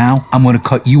right now, I'm gonna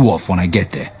cut you off when I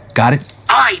get there. Got it?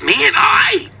 All right, man, all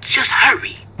right. Just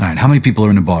hurry. All right, how many people are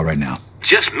in the bar right now?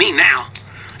 Just me now.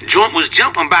 Joint was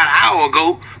jumping about an hour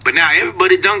ago, but now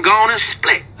everybody done gone and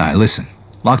split. All right, listen.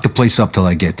 Lock the place up till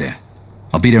I get there.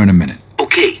 I'll be there in a minute.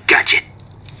 Okay, gotcha.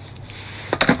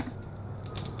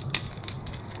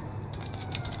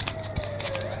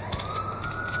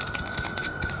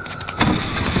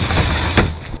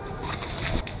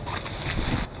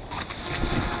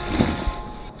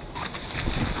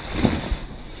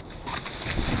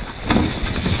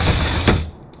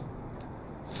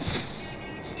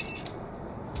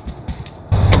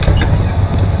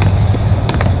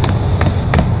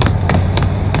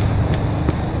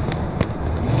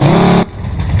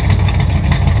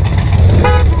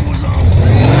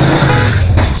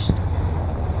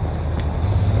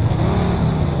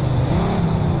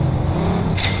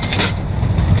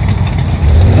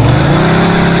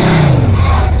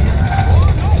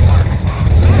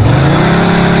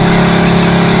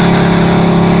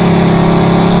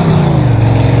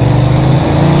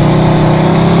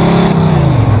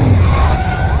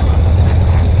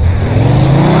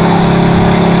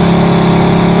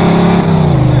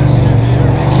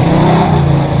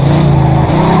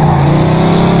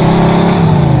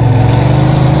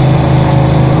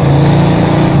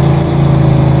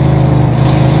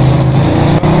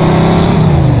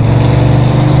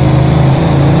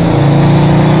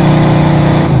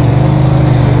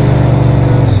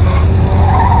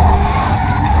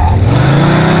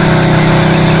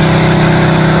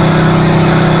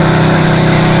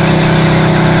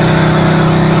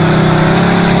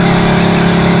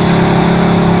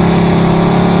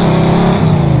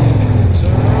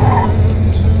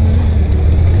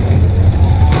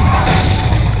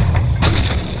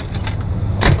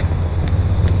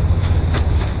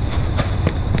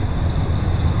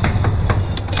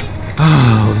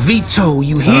 Vito,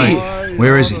 you here? Right.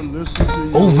 Where is he?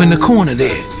 Over in the corner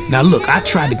there. Now look, I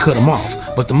tried to cut him off,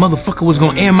 but the motherfucker was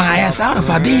gonna air my ass out if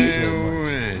I did.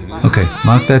 Okay,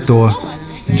 lock that door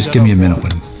and just give me a minute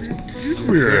with him.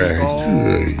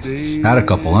 Had a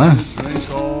couple, huh?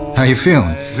 How you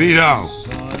feeling? Vito,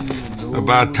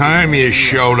 about time you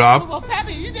showed up.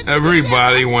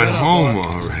 Everybody went home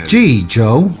already. Gee,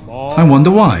 Joe, I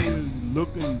wonder why.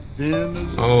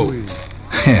 Oh.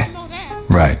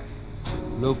 Right.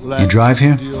 You drive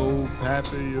here?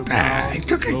 Nah, I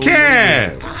took a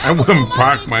cab. I wouldn't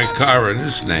park my car in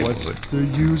this neighborhood.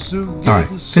 All right,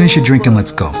 finish your drink and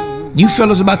let's go. You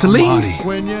fellas about to leave?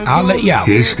 I'll let you out.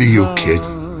 Here's to you, kid.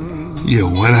 You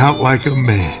went out like a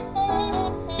man.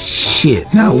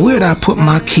 Shit, now where'd I put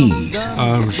my keys?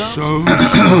 I'm so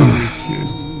sorry,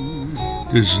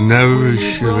 kid. This never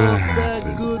should have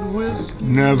happened.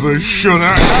 Never should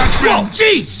have happened. Oh,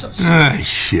 Jesus! Ah,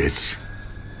 shit.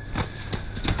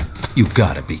 You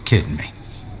gotta be kidding me.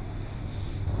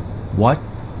 What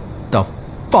the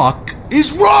fuck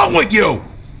is wrong with you?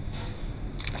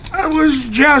 I was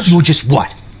just... You were just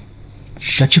what?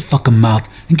 Shut your fucking mouth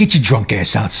and get your drunk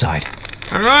ass outside.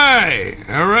 All right,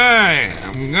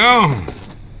 I'm going.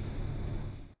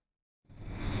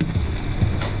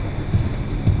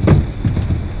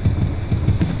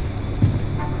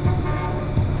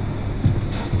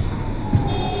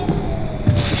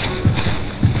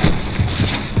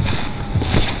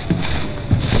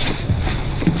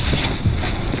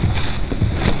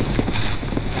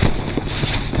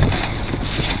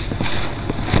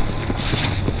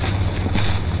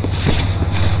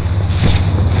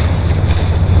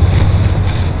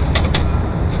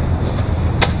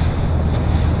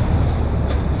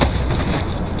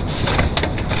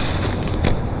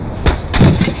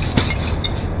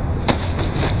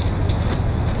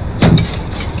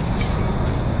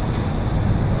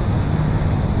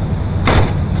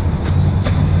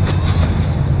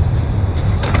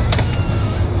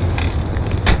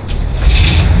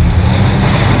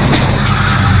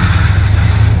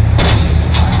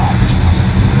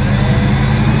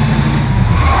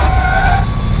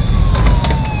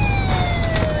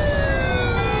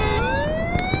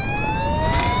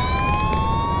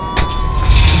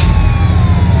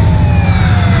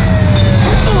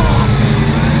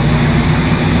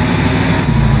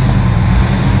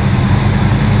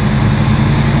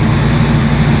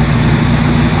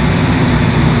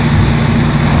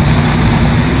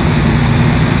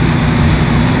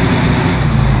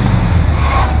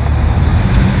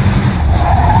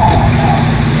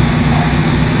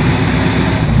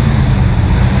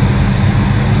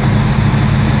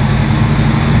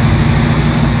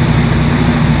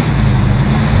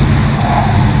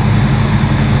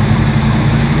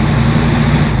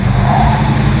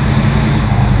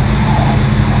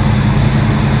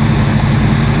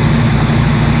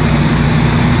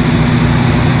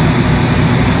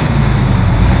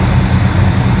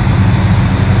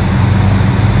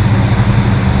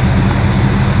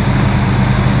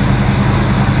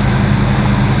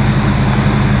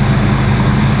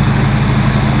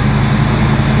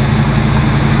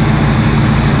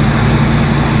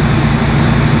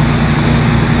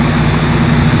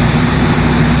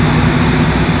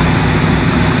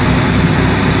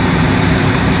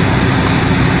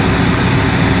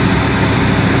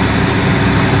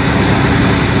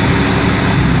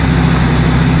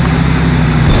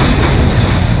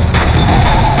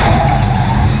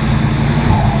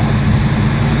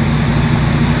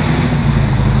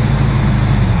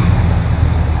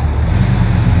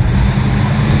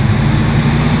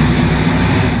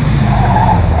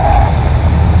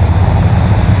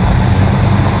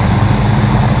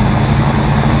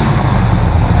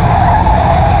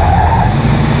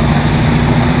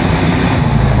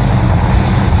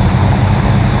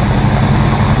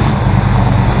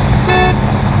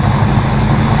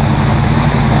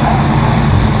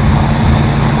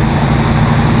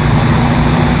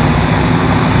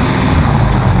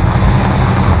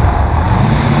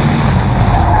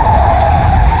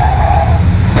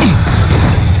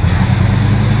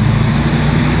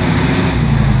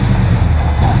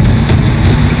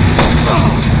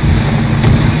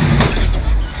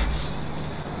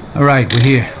 All right, we're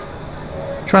here.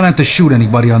 Try not to shoot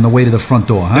anybody on the way to the front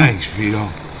door, huh? Thanks, Vito.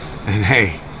 And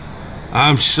hey,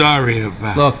 I'm sorry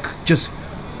about... Look, just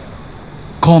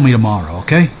call me tomorrow,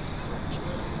 okay?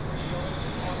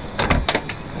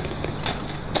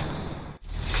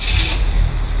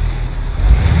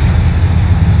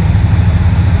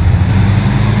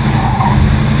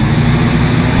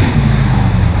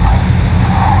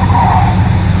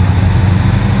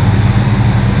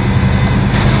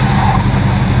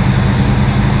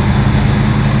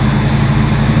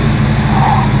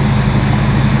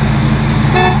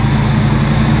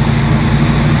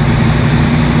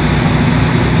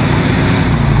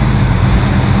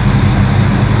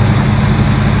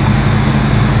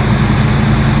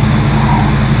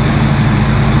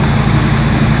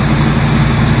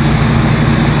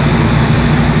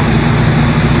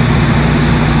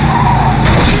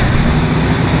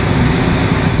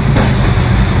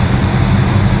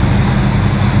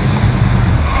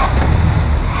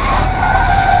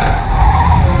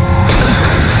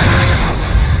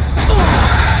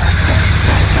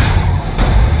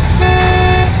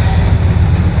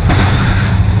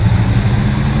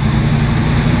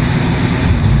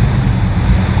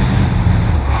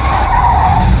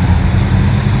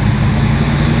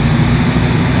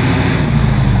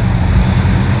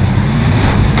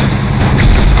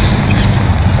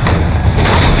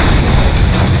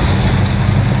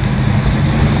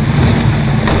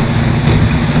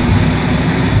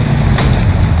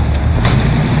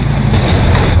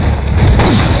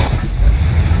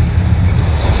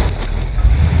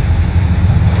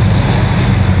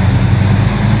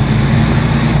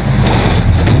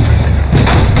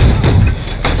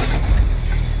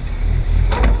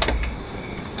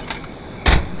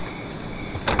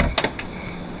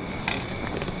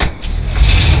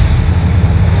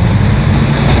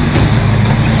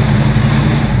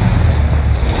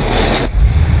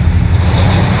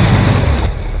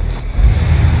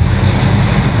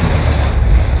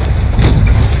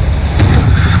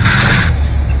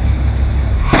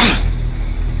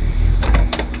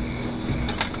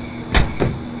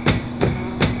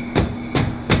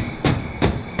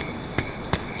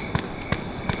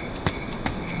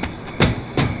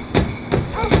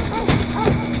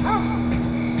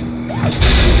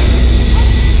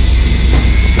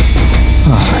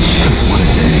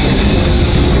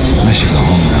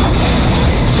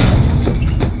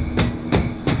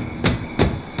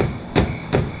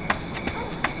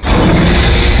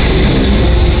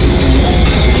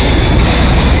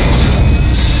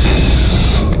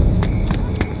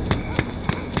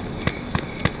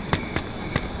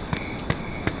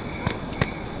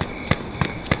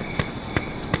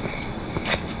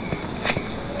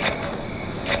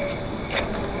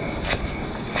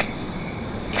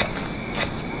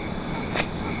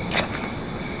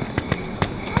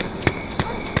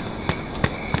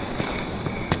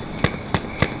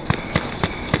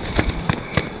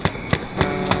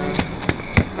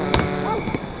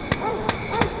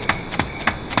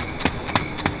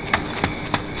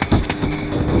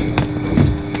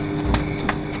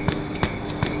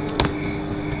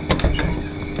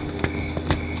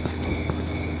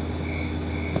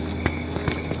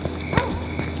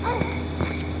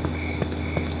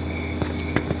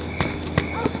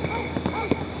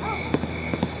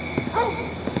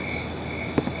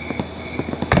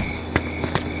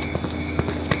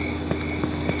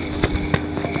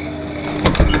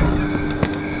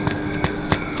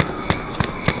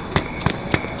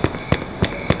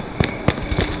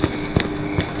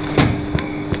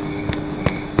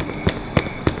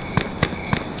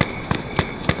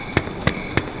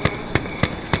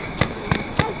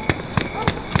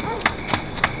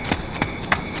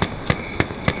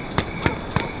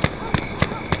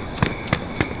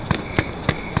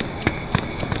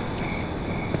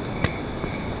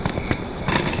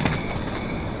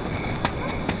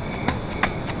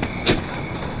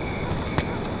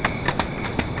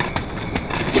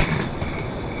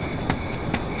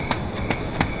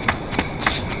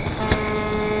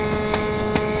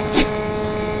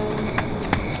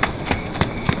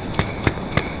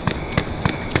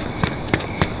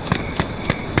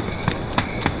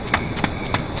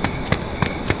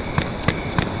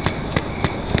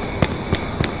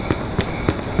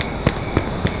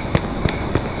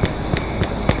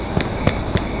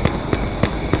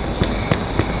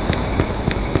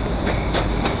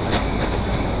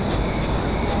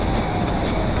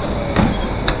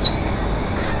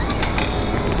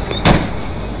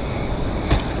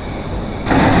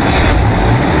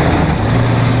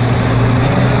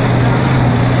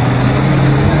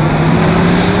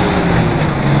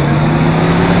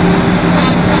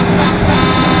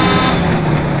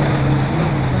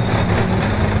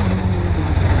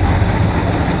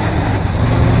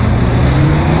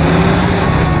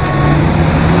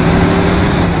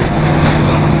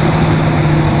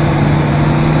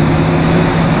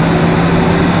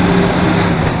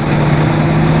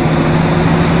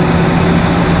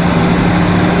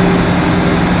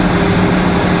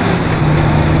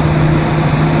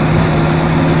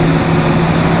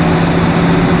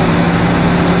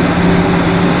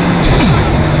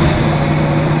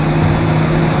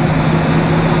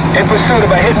 pursuit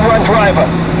of a hit-and-run driver.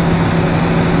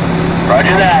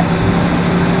 Roger that.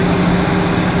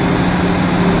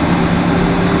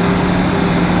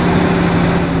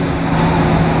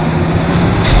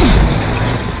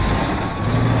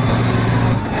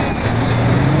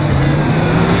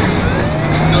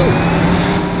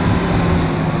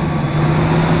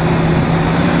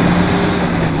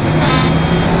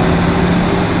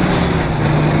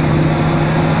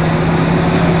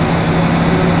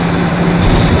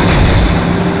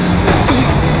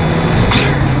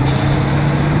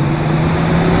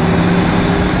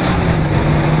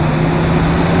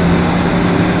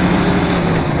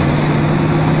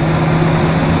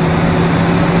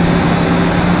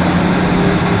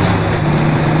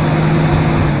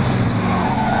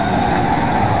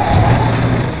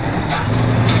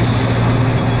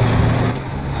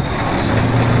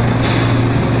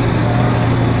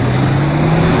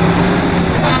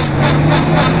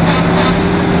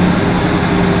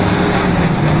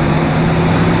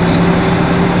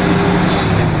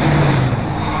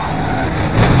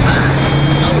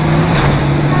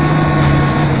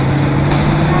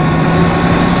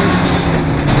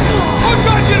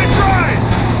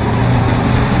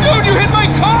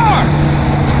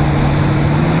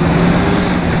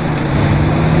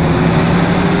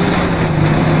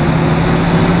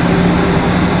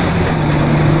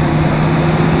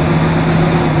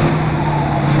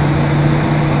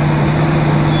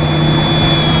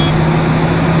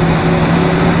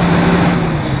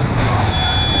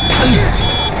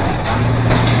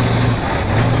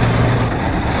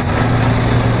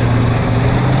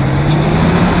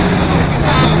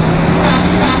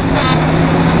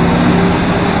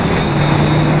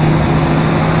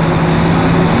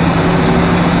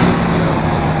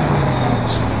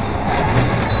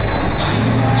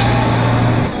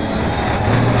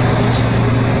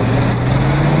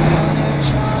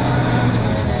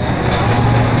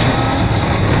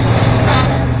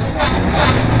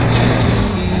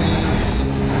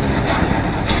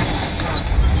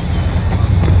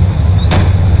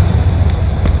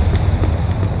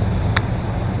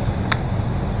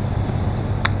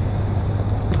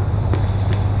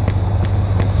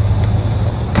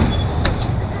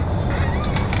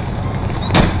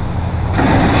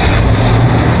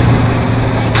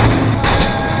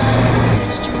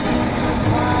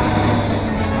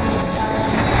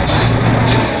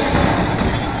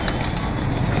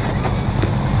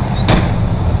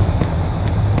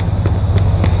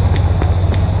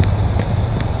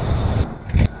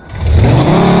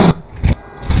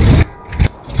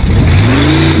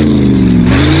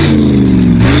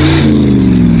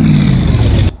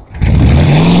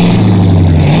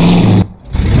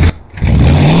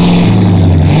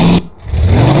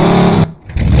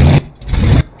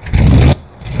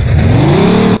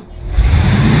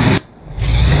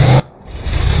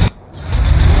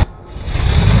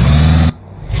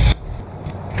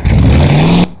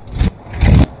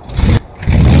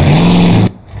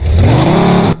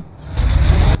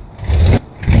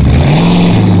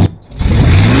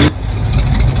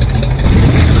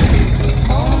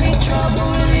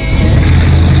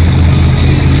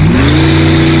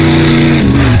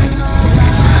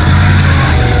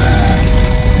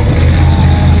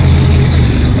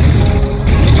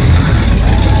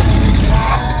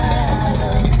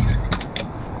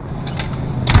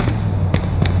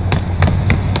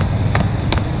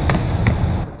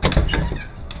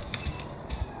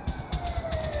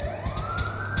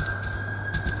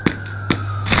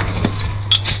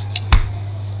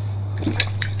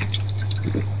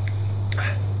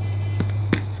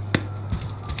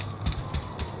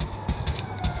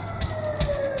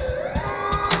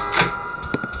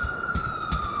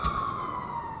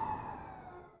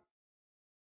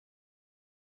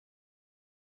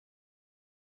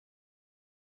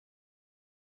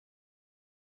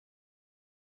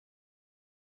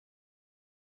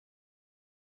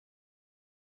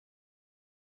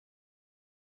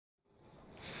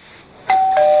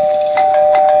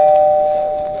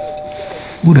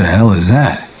 Who the hell is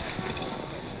that?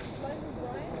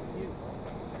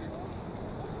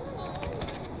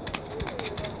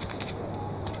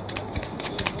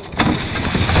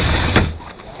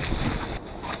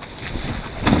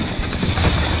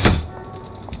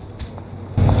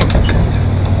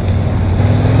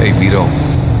 Hey, Vito.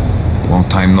 Long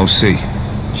time no see.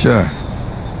 Sure.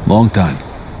 Long time.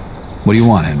 What do you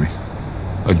want, Henry?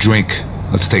 A drink.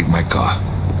 Let's take my car.